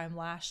hopeful this time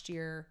last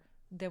year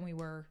than we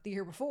were the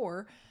year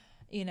before,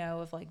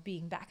 of like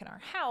being back in our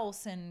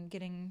house and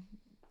getting,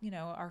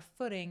 our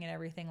footing and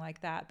everything like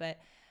that. But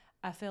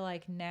I feel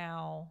like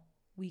now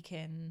we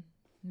can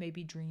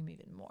maybe dream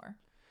even more,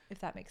 if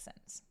that makes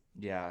sense.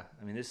 Yeah.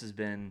 I mean, this has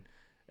been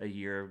a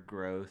year of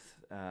growth.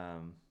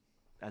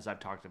 As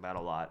I've talked about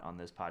a lot on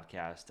this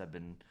podcast, I've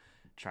been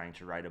trying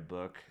to write a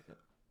book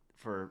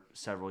for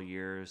several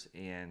years.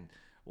 And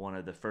one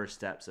of the first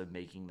steps of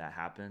making that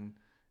happen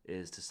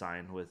is to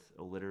sign with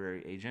a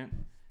literary agent.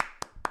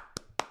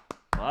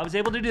 Well, I was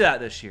able to do that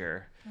this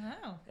year.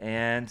 Oh.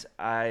 And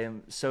I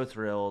am so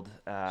thrilled.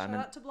 Shout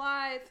out to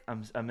Blythe.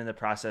 I'm in the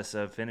process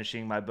of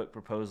finishing my book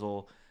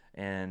proposal,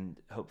 and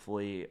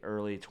hopefully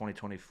early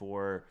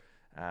 2024,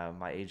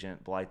 my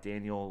agent Blythe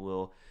Daniel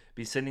will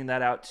be sending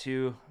that out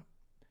to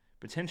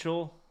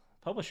potential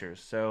publishers.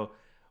 So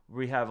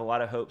we have a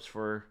lot of hopes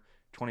for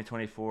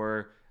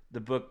 2024.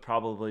 The book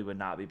probably would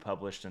not be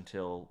published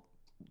until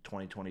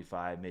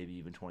 2025, maybe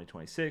even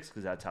 2026,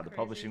 because that's how the Crazy.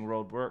 publishing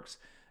world works.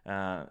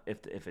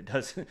 If it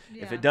does if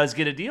Yeah. it does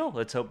get a deal,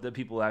 let's hope that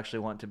people actually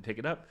want to pick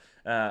it up.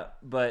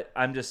 But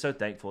I'm just so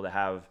thankful to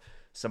have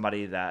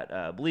somebody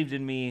that believed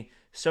in me.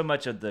 So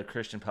much of the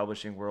Christian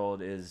publishing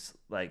world is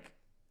like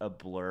a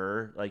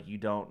blur. Like you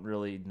don't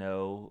really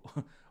know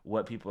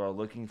what people are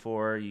looking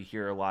for. You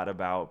hear a lot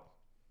about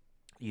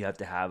you have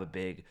to have a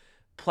big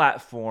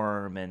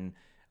platform, and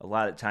a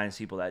lot of times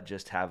people that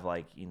just have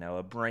like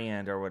a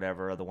brand or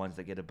whatever are the ones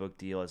that get a book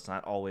deal. It's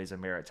not always a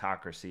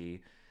meritocracy.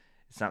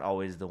 It's not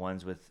always the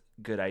ones with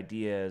good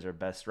ideas or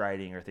best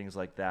writing or things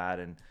like that.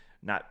 And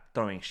not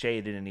throwing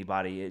shade at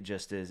anybody, it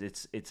just is.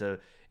 It's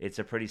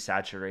a pretty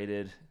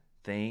saturated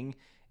thing,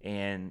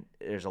 and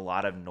there's a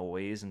lot of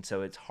noise, and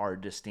so it's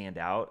hard to stand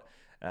out.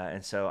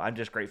 And so I'm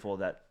just grateful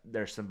that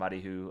there's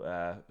somebody who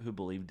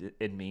believed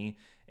in me.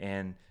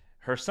 And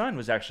her son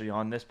was actually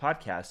on this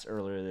podcast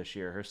earlier this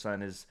year. Her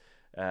son is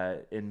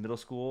in middle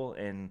school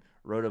and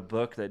wrote a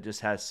book that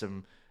just has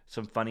some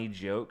funny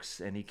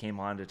jokes, and he came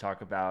on to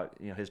talk about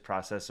his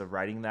process of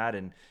writing that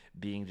and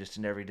being just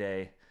an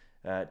everyday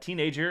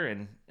teenager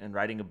and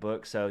writing a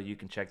book. So you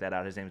can check that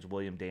out. His name is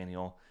William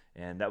Daniel,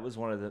 and that was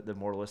one of the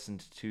more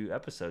listened to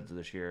episodes of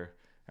this year,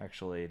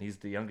 actually. And he's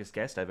the youngest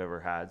guest I've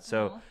ever had.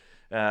 So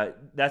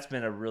that's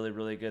been a really,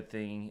 really good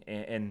thing.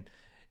 And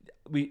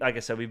we, like I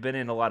said, we've been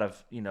in a lot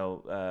of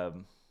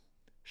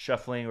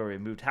shuffling where we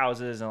moved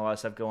houses and a lot of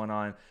stuff going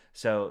on.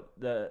 So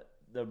the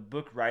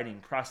book writing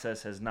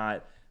process has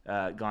not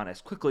gone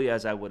as quickly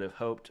as I would have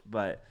hoped,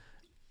 but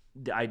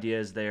the idea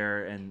is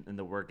there, and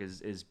the work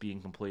is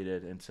being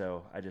completed. And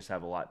so I just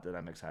have a lot that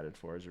I'm excited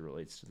for as it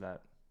relates to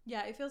that.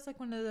 Yeah, it feels like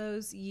one of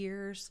those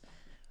years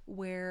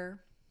where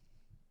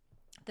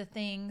the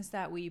things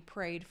that we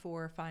prayed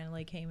for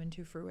finally came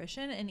into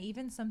fruition, and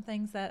even some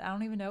things that I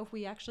don't even know if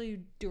we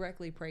actually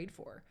directly prayed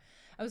for.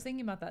 I was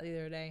thinking about that the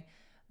other day,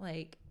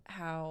 like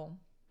how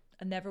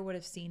I never would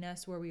have seen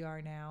us where we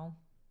are now,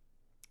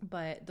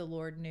 but the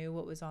Lord knew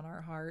what was on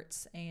our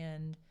hearts,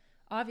 and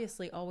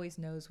obviously always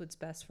knows what's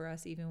best for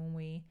us even when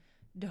we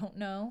don't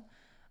know.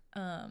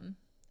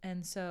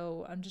 And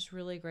so I'm just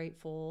really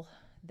grateful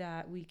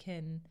that we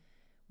can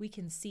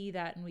see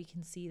that, and we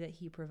can see that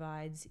he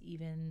provides,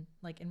 even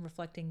like in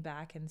reflecting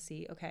back and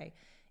see, okay,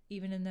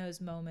 even in those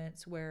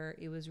moments where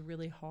it was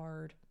really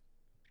hard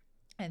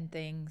and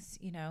things,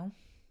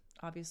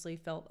 obviously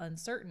felt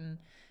uncertain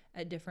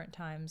at different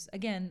times.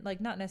 Again,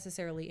 like not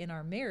necessarily in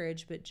our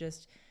marriage, but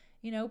just,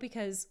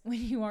 because when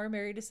you are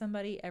married to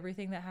somebody,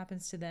 everything that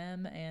happens to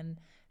them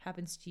and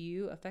happens to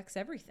you affects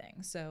everything.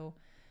 So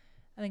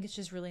I think it's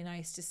just really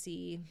nice to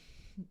see,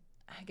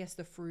 I guess,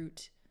 the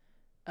fruit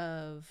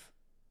of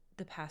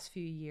the past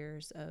few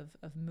years of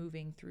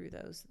moving through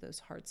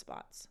those hard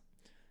spots.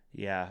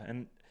 Yeah.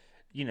 And,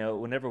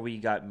 whenever we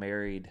got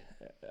married,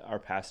 our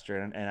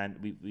pastor,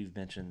 we've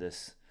mentioned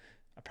this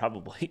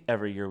probably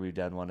every year we've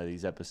done one of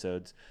these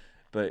episodes,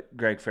 but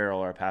Greg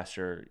Farrell, our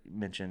pastor,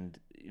 mentioned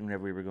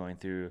whenever we were going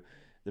through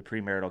the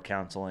premarital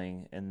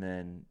counseling and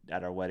then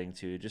at our wedding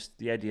too, just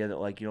the idea that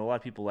a lot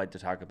of people like to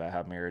talk about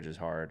how marriage is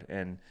hard.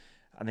 And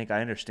I think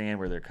I understand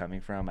where they're coming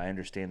from. I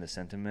understand the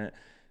sentiment,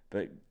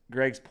 but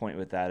Greg's point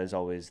with that is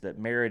always that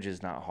marriage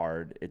is not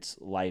hard. It's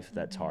life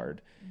that's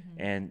hard.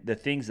 Mm-hmm. And the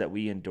things that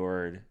we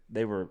endured,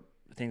 they were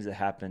things that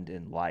happened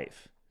in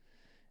life.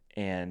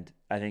 And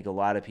I think a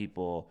lot of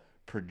people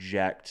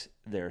project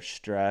their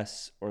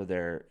stress or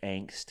their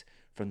angst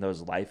from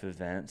those life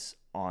events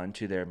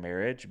onto their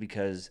marriage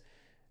because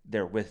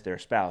they're with their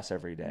spouse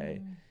every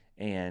day.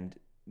 And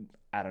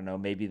I don't know,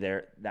 maybe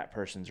that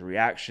person's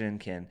reaction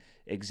can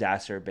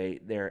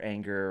exacerbate their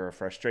anger or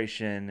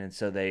frustration, and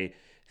so they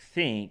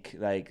think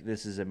like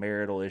this is a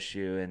marital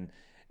issue.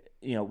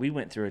 And we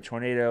went through a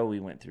tornado, we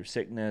went through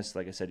sickness,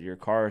 like I said, your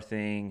car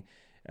thing,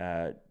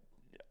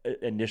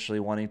 initially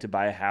wanting to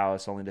buy a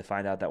house only to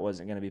find out that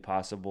wasn't going to be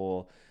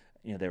possible.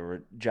 There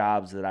were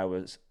jobs that I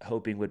was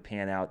hoping would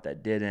pan out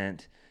that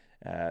didn't.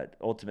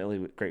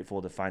 Ultimately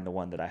grateful to find the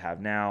one that I have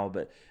now,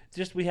 but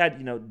just we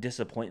had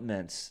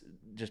disappointments,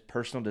 just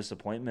personal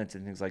disappointments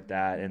and things like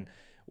that. And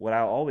what I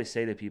always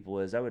say to people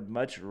is I would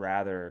much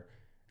rather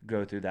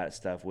go through that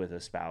stuff with a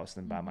spouse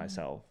than by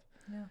myself.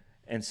 Yeah.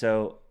 And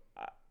so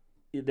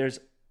there's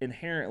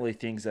inherently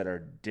things that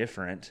are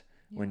different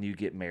when you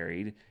get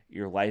married.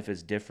 Your life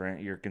is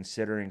different. You're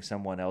considering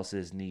someone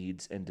else's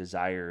needs and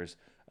desires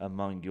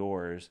among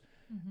yours.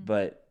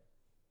 But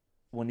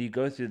when you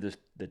go through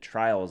the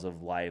trials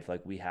of life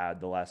like we had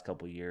the last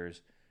couple of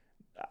years,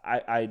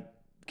 I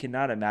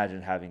cannot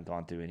imagine having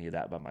gone through any of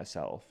that by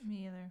myself.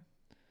 Me either.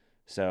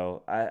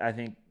 So I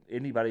think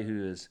anybody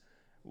who is,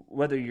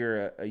 whether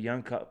you're a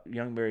young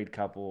married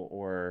couple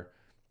or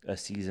a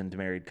seasoned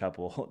married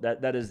couple,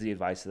 that is the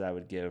advice that I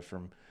would give.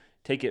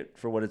 Take it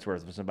for what it's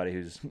worth from somebody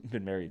who's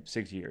been married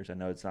 6 years. I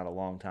know it's not a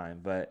long time,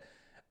 but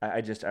I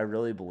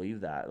really believe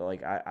that.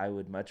 Like I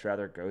would much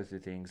rather go through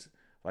things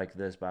like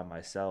this by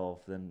myself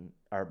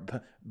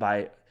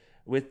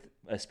with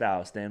a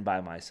spouse than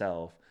by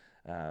myself.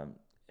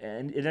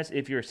 And that's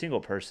if you're a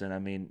single person. I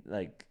mean,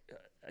 like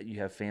you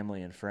have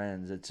family and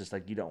friends. It's just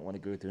like you don't want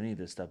to go through any of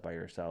this stuff by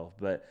yourself.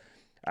 But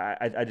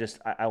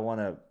I want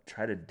to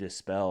try to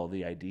dispel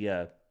the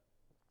idea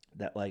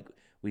that like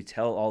we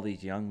tell all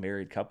these young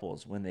married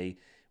couples when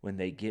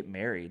they get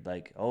married,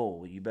 like,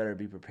 oh, you better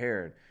be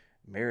prepared.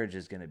 Marriage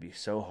is going to be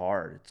so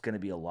hard. It's going to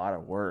be a lot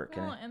of work.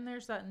 Well, and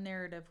there's that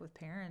narrative with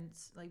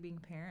parents, like being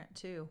a parent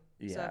too.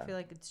 So Yeah. I feel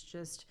like it's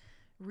just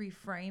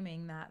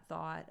reframing that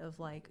thought of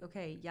like,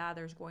 okay, yeah,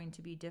 there's going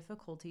to be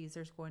difficulties,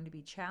 there's going to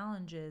be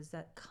challenges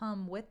that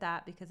come with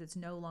that because it's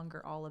no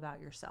longer all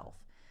about yourself.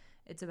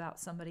 It's about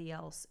somebody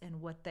else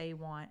and what they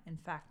want and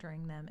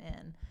factoring them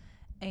in.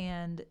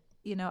 And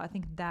I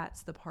think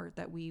that's the part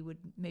that we would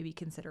maybe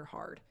consider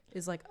hard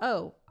is like,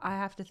 oh, I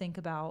have to think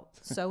about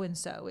so and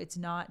so. It's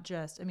not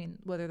just, I mean,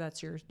 whether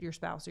that's your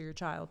spouse or your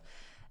child,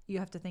 you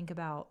have to think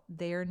about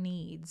their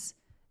needs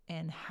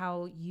and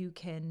how you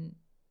can,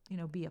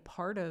 be a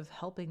part of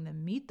helping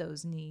them meet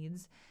those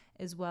needs,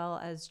 as well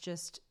as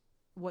just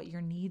what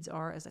your needs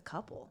are as a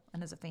couple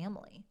and as a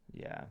family.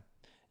 Yeah.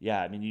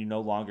 Yeah. I mean, you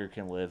no longer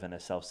can live in a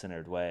self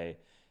centered way.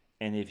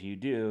 And if you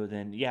do,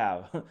 then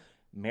yeah,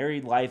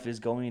 married life is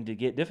going to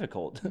get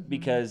difficult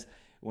because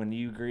when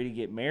you agree to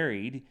get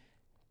married,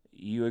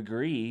 you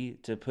agree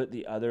to put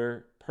the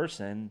other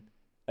person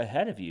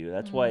ahead of you.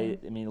 That's why,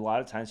 I mean, a lot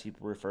of times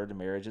people refer to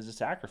marriage as a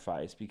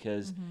sacrifice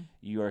because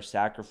you are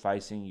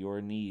sacrificing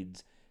your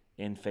needs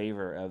in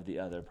favor of the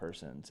other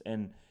person's.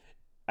 And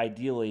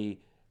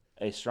ideally,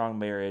 a strong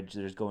marriage,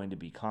 there's going to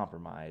be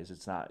compromise.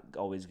 It's not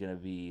always going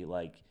to be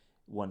like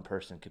one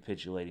person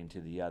capitulating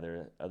to the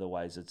other.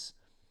 Otherwise, it's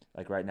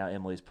like right now,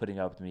 Emily's putting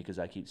up with me because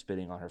I keep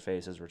spitting on her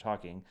face as we're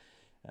talking.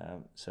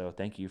 So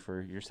thank you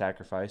for your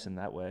sacrifice in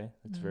that way.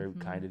 It's very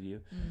kind of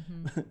you.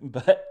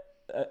 But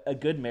a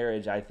good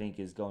marriage, I think,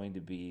 there's going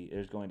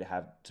to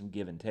have some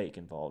give and take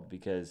involved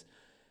because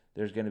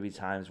there's going to be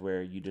times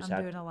where you just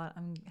I'm having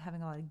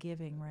a lot of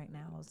giving right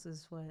now. This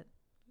is what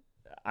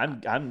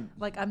I'm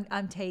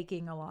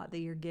taking a lot that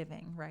you're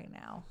giving right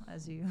now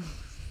as you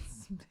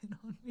spit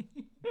on me.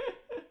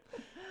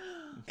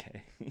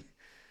 Okay.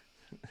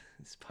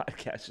 This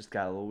podcast just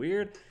got a little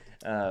weird.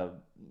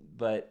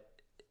 But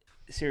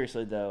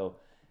seriously though,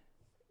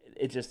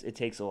 it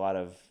takes a lot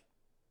of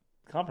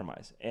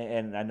compromise.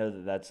 And I know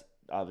that that's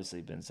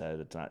obviously been said.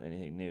 It's not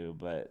anything new,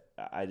 but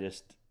I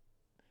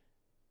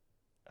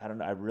don't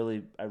know. I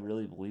really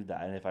believe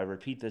that. And if I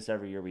repeat this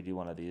every year we do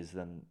one of these,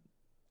 then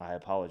I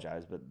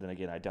apologize. But then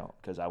again, I don't,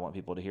 because I want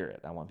people to hear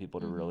it. I want people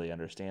to really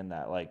understand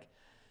that. Like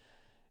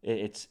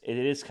it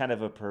is kind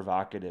of a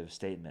provocative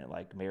statement.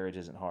 Like marriage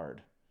isn't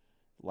hard.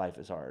 Life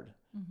is hard.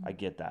 I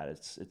get that.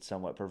 It's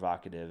somewhat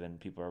provocative,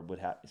 and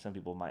some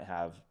people might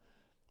have,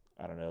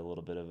 I don't know, a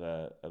little bit of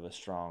a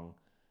strong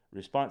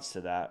response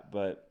to that.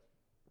 But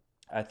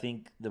I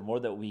think the more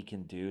that we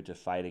can do to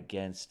fight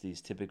against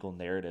these typical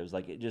narratives,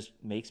 like it just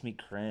makes me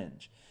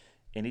cringe.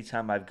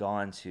 Anytime I've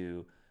gone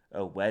to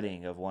a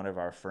wedding of one of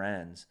our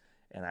friends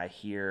and I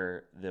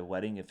hear the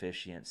wedding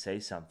officiant say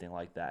something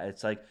like that,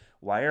 it's like,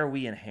 why are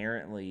we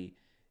inherently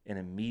and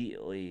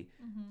immediately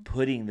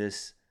putting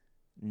this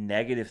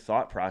negative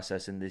thought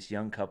process in this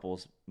young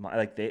couple's mind?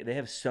 Like they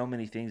have so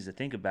many things to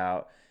think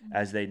about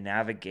as they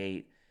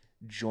navigate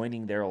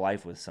joining their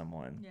life with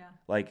someone. Yeah.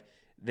 Like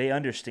they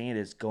understand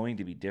it's going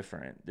to be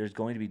different. There's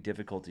going to be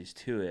difficulties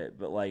to it,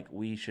 but like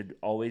we should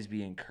always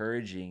be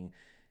encouraging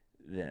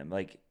them.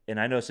 Like, and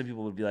I know some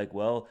people would be like,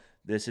 well,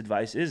 this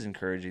advice is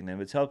encouraging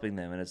them. It's helping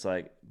them. And it's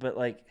like, but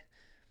like,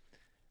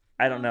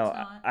 I don't know.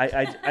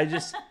 I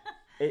just,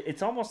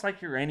 it's almost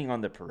like you're raining on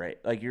the parade.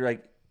 Like you're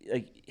like,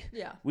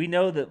 yeah, we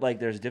know that like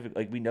there's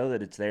we know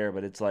that it's there,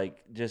 but it's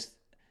like just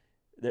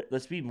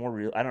let's be more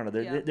real. I don't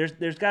know.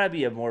 There's got to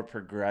be a more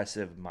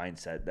progressive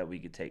mindset that we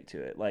could take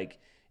to it. Like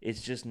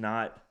it's just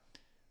not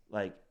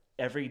like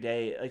every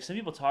day. Like some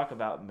people talk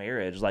about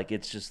marriage like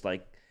it's just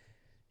like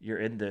you're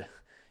in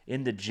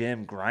the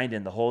gym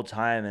grinding the whole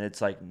time and it's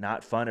like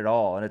not fun at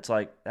all, and it's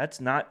like that's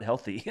not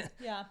healthy.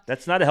 Yeah,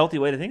 that's not a healthy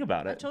way to think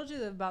about it. I told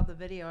you about the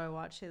video I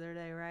watched the other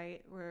day,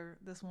 right, where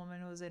this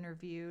woman was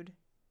interviewed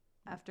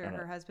after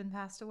her husband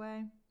passed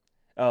away.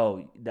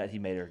 Oh, that he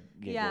made her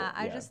giggle. Yeah,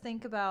 I just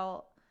think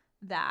about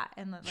that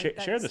and like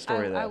share the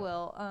story. I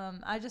will.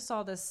 I just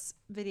saw this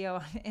video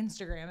on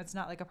Instagram. It's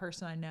not like a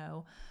person I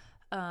know.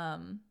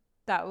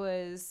 That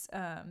was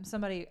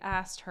somebody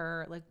asked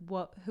her like,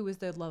 who is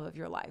the love of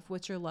your life?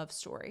 What's your love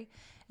story?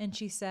 And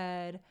she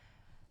said,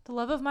 the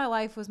love of my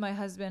life was my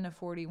husband of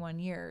 41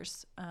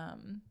 years.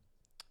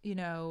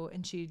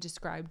 And she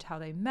described how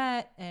they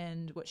met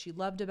and what she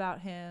loved about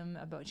him,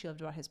 what she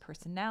loved about his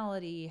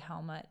personality,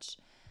 how much,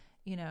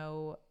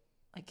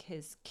 like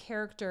his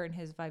character and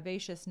his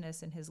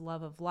vivaciousness and his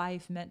love of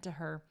life meant to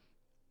her.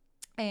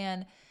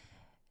 And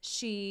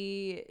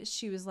she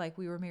was like,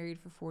 we were married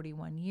for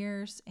 41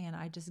 years and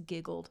I just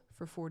giggled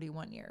for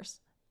 41 years.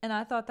 And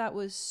I thought that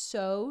was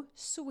so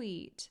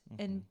sweet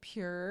and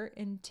pure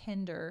and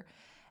tender.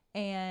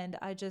 And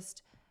I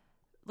just,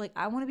 like,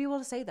 I want to be able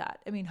to say that.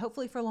 I mean,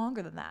 hopefully for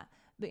longer than that.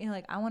 But,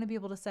 I want to be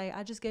able to say,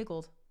 I just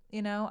giggled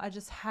You know, I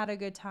just had a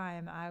good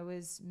time. I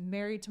was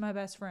married to my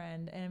best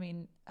friend.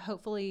 And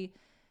hopefully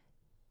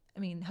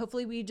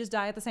we just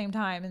die at the same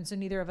time, and so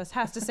neither of us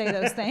has to say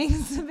those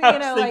things.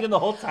 But, I was thinking the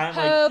whole time,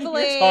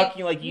 hopefully you're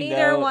talking like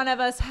neither one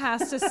of us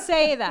has to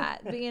say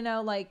that. But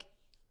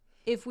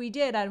if we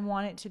did, I'd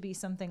want it to be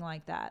something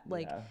like that.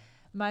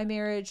 My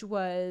marriage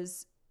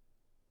was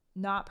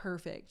not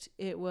perfect.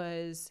 It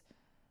was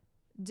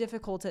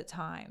difficult at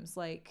times.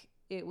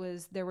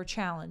 There were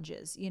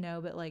challenges,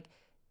 but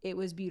it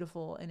was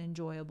beautiful and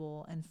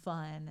enjoyable and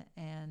fun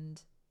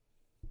and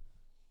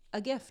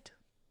a gift.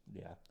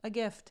 Yeah. A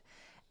gift.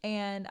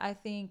 And I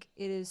think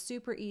it is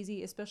super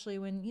easy, especially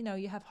when,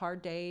 you have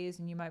hard days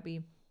and you might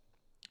be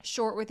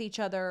short with each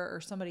other, or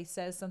somebody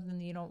says something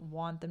that you don't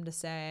want them to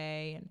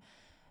say. And,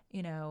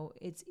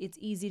 it's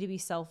easy to be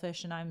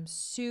selfish. And I'm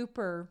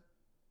super,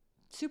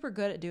 super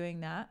good at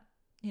doing that,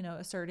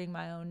 asserting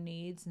my own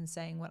needs and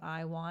saying what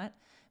I want,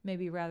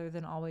 maybe rather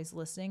than always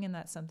listening. And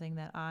that's something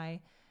that I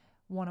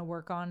want to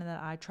work on, and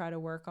that I try to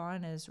work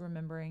on, is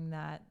remembering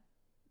that,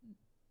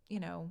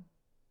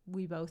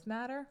 we both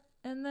matter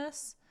in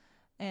this.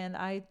 And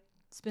I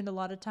spend a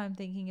lot of time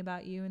thinking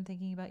about you and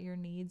thinking about your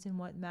needs and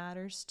what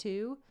matters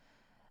too.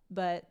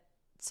 But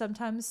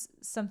sometimes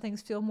some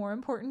things feel more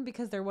important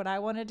because they're what I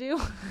want to do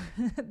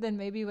than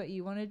maybe what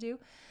you want to do.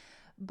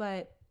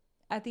 But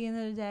at the end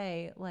of the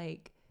day,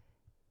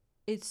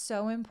 it's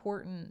so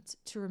important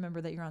to remember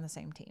that you're on the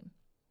same team.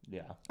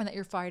 Yeah. And that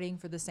you're fighting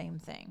for the same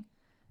thing.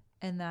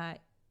 And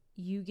that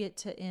you get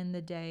to end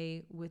the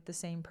day with the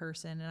same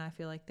person. And I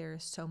feel like there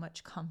is so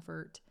much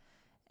comfort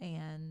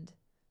and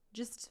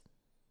just,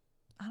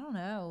 I don't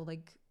know,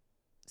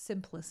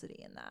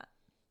 simplicity in that.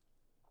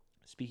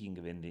 Speaking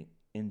of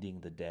ending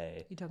the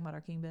day. You talking about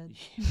our king bed?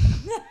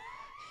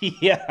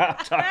 Yeah,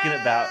 I'm talking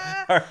about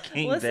our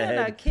king bed. Listen,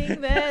 a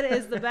king bed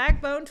is the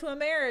backbone to a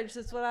marriage.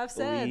 That's what I've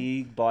said.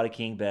 We bought a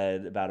king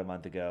bed about a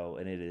month ago,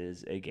 and it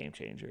is a game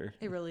changer.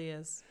 It really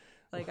is.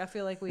 I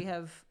feel like we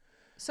have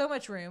so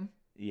much room.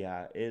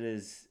 Yeah, it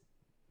is.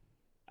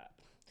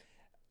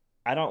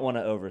 I don't want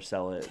to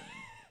oversell it.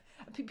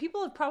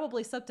 People have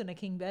probably slept in a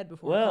king bed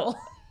before.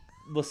 Well,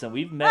 listen,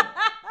 we've met.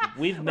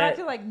 I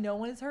feel like no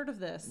one has heard of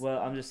this. Well,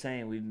 I'm just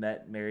saying, we've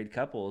met married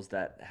couples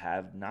that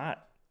have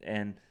not,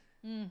 and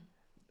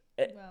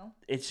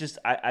it's just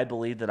I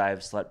believe that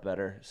I've slept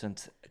better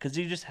since, because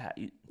you just have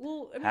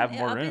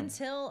more room.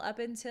 Up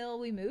until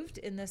we moved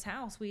in this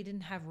house, we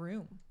didn't have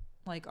room.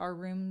 Our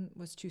room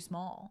was too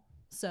small.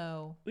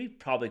 So we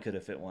probably could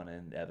have fit one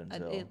in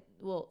Evansville.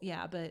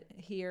 But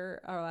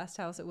here, our last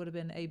house, it would have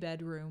been a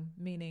bedroom,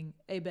 meaning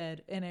a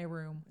bed in a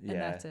room,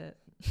 and that's it.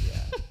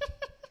 Yeah.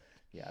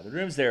 Yeah, the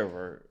rooms there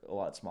were a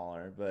lot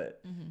smaller,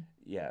 but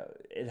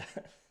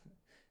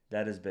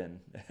that has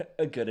been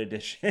a good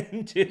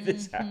addition to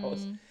this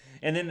house.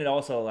 And then it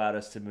also allowed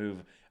us to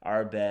move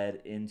our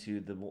bed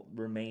into the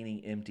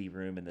remaining empty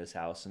room in this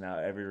house. So now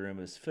every room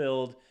is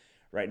filled.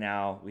 Right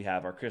now we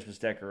have our Christmas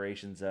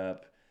decorations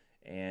up,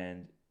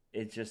 and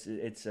it's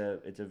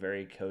a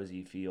very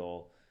cozy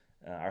feel.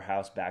 Our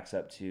house backs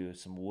up to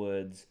some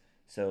woods.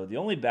 So the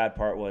only bad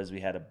part was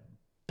we had a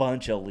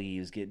bunch of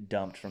leaves get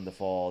dumped from the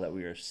fall that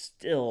we are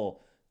still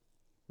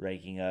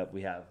raking up.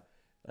 We have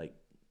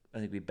I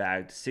think we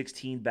bagged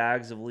 16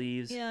 bags of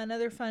leaves. Yeah,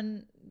 another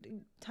fun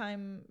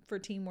time for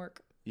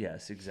teamwork.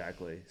 Yes,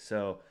 exactly.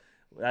 So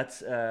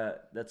that's going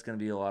to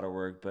be a lot of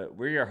work, but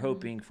we are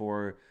hoping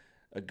for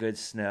a good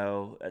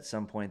snow at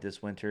some point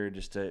this winter,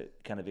 just to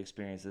kind of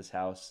experience this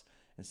house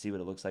and see what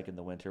it looks like in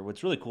the winter.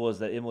 What's really cool is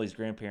that Emily's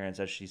grandparents,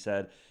 as she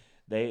said,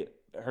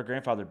 her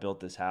grandfather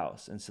built this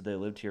house, and so they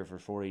lived here for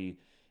 40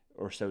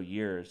 or so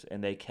years,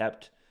 and they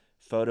kept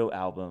photo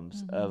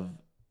albums of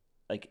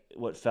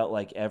what felt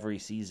like every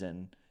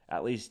season,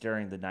 at least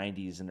during the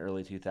 90s and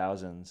early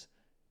 2000s.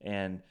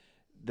 And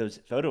those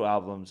photo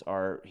albums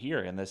are here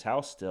in this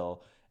house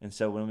still. And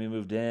so when we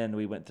moved in,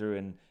 we went through,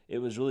 and it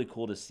was really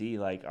cool to see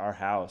our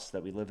house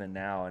that we live in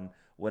now and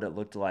what it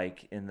looked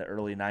like in the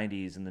early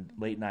 90s and the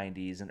late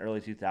 90s and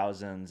early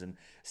 2000s, and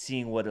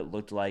seeing what it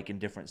looked like in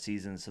different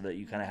seasons, so that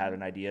you kind of had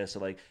an idea.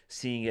 So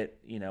seeing it,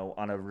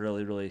 on a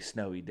really, really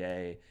snowy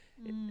day,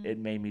 it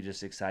made me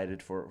just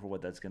excited for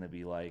what that's going to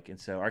be like. And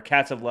so our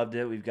cats have loved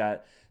it. We've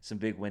got some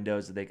big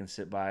windows that they can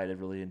sit by. They've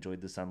really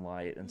enjoyed the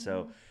sunlight. And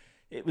so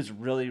it was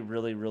really,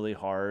 really, really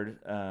hard.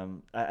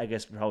 I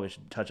guess we probably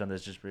should touch on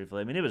this just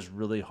briefly. It was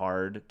really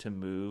hard to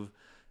move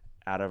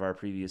out of our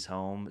previous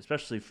home,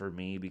 especially for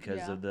me,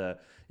 because of the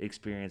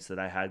experience that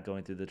I had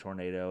going through the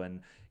tornado,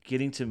 and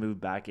getting to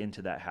move back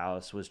into that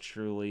house was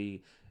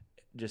truly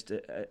just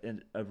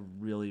a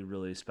really,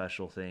 really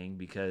special thing,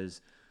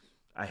 because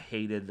I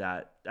hated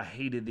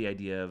the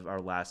idea of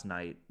our last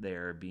night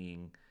there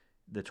being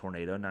the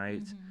tornado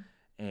night,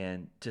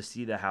 and to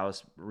see the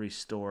house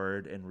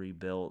restored and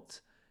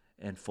rebuilt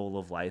and full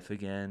of life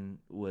again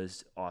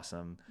was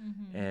awesome.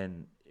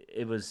 And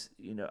it was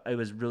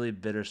really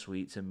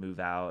bittersweet to move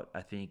out.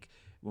 I think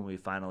when we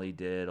finally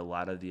did, a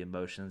lot of the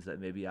emotions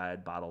that maybe I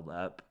had bottled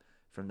up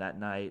from that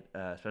night,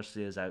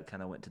 especially as I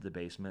kind of went to the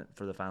basement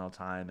for the final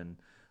time and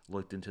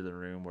looked into the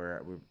room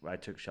where I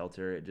took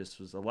shelter, it just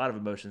was a lot of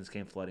emotions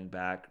came flooding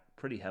back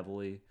pretty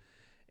heavily.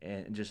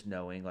 And just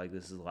knowing like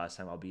this is the last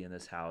time I'll be in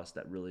this house,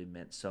 that really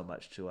meant so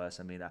much to us.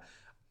 I mean,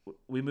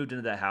 we moved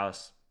into that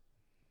house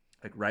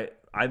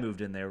I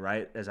moved in there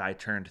right as I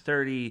turned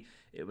 30.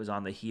 It was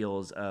on the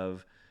heels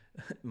of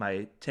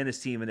my tennis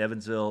team in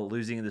Evansville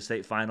losing in the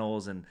state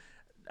finals, and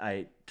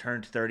I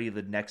turned 30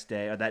 the next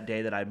day, or that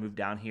day that I moved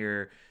down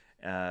here.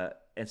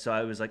 And so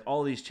I was like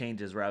all these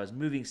changes where I was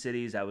moving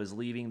cities, I was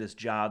leaving this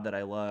job that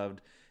I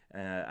loved,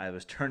 I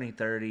was turning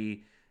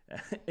 30.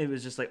 It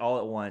was just like all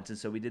at once. And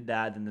so we did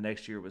that. Then the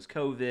next year was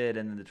COVID,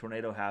 and then the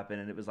tornado happened,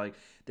 and it was like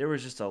there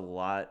was just a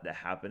lot that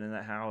happened in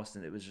that house,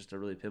 and it was just a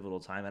really pivotal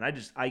time.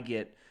 And I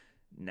get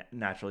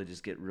naturally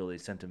just get really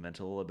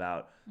sentimental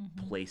about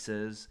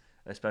places,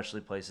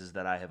 especially places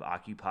that I have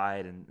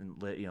occupied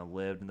and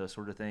lived and those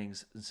sort of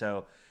things. And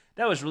so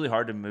that was really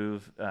hard to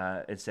move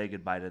and say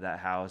goodbye to that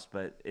house,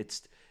 but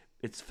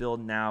it's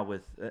filled now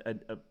with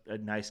a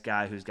nice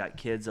guy who's got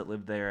kids that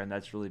live there, and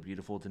that's really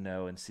beautiful to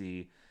know and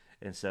see.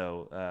 And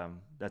so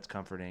that's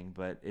comforting,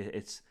 but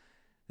this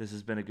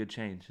has been a good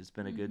change. It's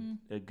been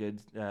a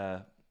good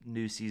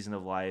new season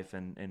of life,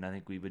 and I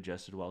think we've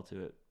adjusted well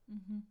to it.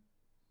 Mm-hmm.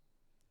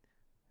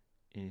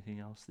 Anything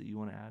else that you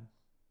want to add?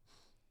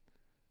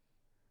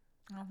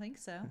 I don't think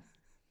so.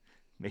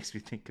 Makes me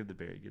think of the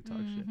Barry Guitar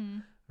Show.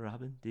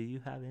 Robin, do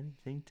you have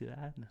anything to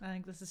add? I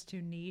think this is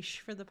too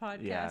niche for the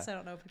podcast. Yeah. I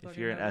don't know if people. If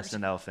you're an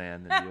SNL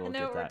fan, then you will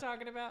know get what that. we're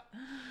talking about.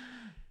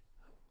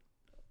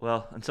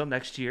 Well, until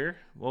next year,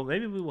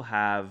 maybe we will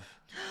have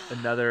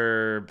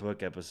another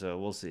book episode.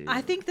 We'll see.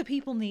 I think the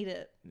people need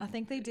it. I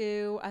think they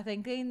do. I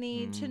think they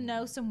need to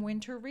know some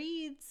winter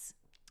reads.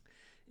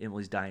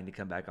 Emily's dying to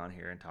come back on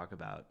here and talk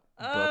about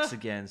books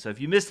again. So if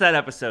you missed that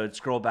episode,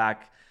 scroll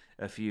back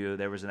a few.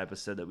 There was an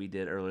episode that we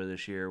did earlier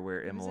this year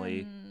where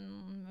Emily...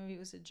 Maybe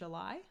was it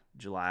July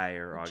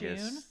or August.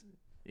 June?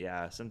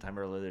 Yeah, sometime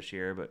earlier this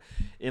year. But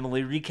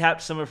Emily recapped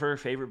some of her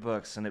favorite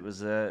books, and it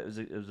was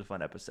a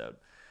fun episode.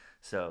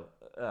 So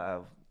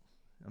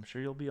I'm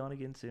sure you'll be on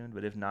again soon,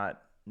 but if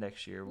not,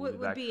 next year we'll be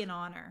back. Would be an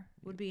honor.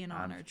 Would be an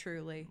honor,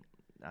 truly.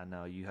 I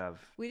know you have.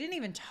 We didn't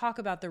even talk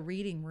about the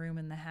reading room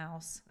in the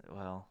house.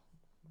 Well,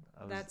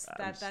 that's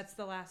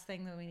the last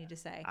thing that we need to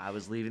say. I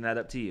was leaving that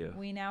up to you.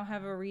 We now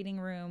have a reading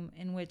room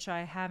in which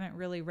I haven't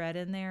really read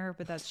in there,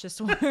 but that's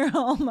just where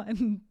all my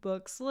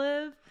books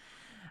live.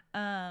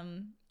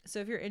 So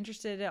if you're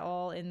interested at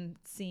all in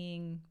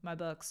seeing my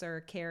books or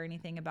care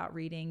anything about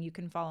reading, you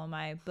can follow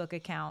my book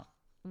account.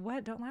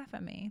 What? Don't laugh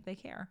at me. They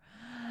care.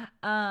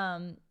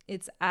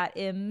 It's at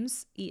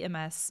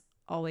EMS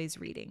Always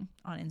Reading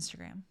on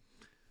Instagram.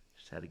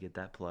 Just had to get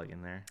that plug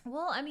in there.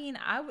 Well, I mean,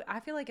 I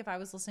feel like if I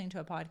was listening to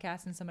a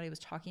podcast and somebody was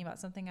talking about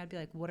something, I'd be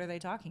like, what are they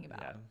talking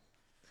about?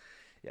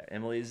 Yeah.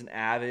 Emily is an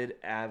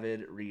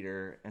avid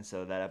reader. And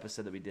so that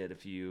episode that we did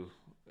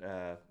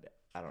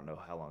I don't know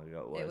how long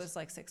ago it was. It was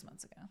like 6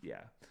 months ago.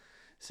 Yeah.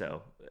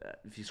 So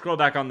if you scroll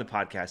back on the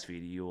podcast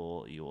feed, you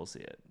will see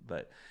it.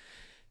 But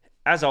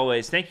as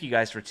always, thank you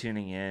guys for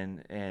tuning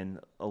in and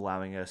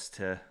allowing us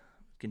to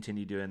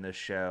continue doing this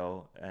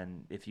show.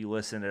 And if you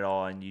listen at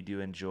all and you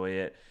do enjoy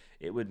it,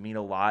 it would mean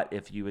a lot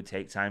if you would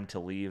take time to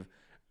leave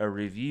a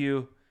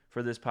review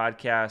for this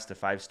podcast, a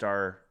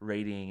 5-star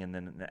rating, and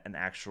then an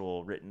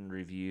actual written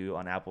review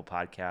on Apple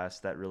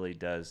Podcasts. That really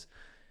does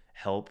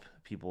help.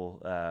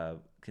 People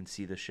can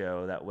see the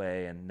show that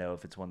way and know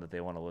if it's one that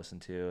they want to listen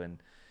to.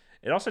 And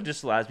it also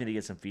just allows me to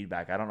get some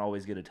feedback. I don't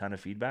always get a ton of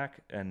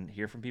feedback and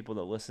hear from people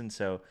that listen.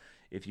 So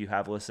if you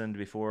have listened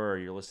before or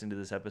you're listening to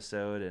this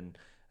episode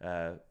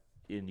and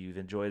you've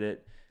enjoyed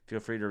it, feel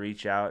free to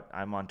reach out.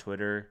 I'm on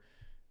Twitter,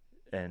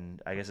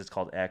 and I guess it's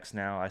called X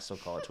now. I still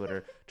call it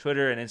Twitter.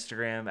 Twitter and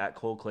Instagram at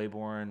Cole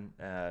Claiborne.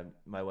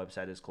 My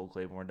website is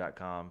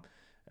coleclaiborne.com.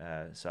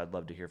 So I'd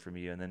love to hear from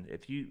you. And then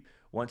if you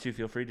want to,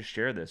 feel free to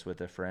share this with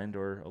a friend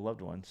or a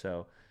loved one.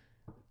 So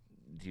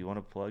do you want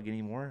to plug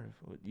any more?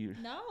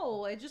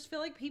 No, I just feel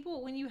like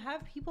when you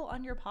have people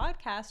on your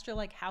podcast, you're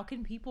like, how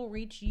can people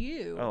reach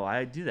you? Oh,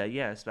 I do that,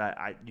 yes. But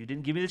you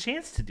didn't give me the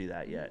chance to do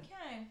that yet.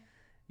 Okay.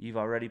 You've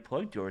already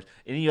plugged yours.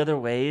 Any other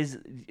ways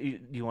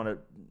you want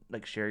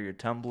to share your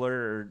Tumblr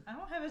or I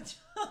don't have a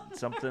Tumblr.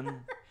 Something?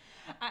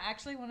 I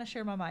actually want to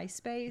share my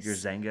MySpace. Your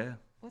Zanga?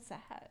 What's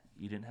that?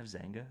 You didn't have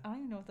Zanga? I don't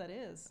even know what that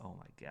is. Oh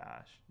my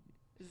gosh.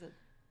 Is it?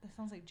 That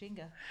sounds like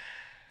Jenga.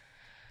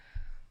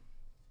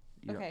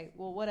 Okay,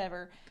 well,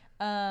 whatever.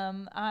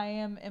 I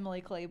am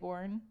Emily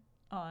Claiborne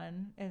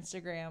on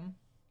Instagram,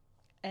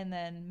 and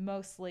then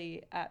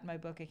mostly at my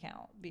book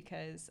account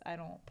because I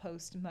don't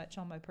post much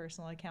on my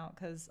personal account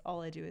because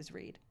all I do is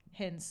read.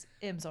 Hence,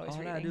 M's always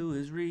reading. All I do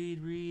is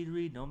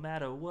read, no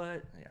matter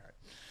what. Yeah, all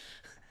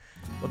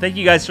right. Well, thank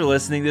you guys for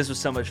listening. This was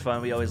so much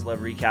fun. We always love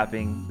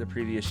recapping the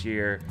previous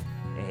year,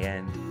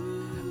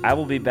 and I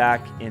will be back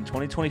in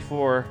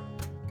 2024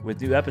 with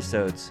new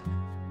episodes.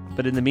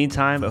 But in the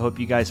meantime, I hope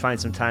you guys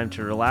find some time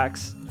to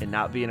relax and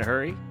not be in a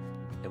hurry,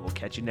 and we'll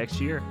catch you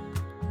next year.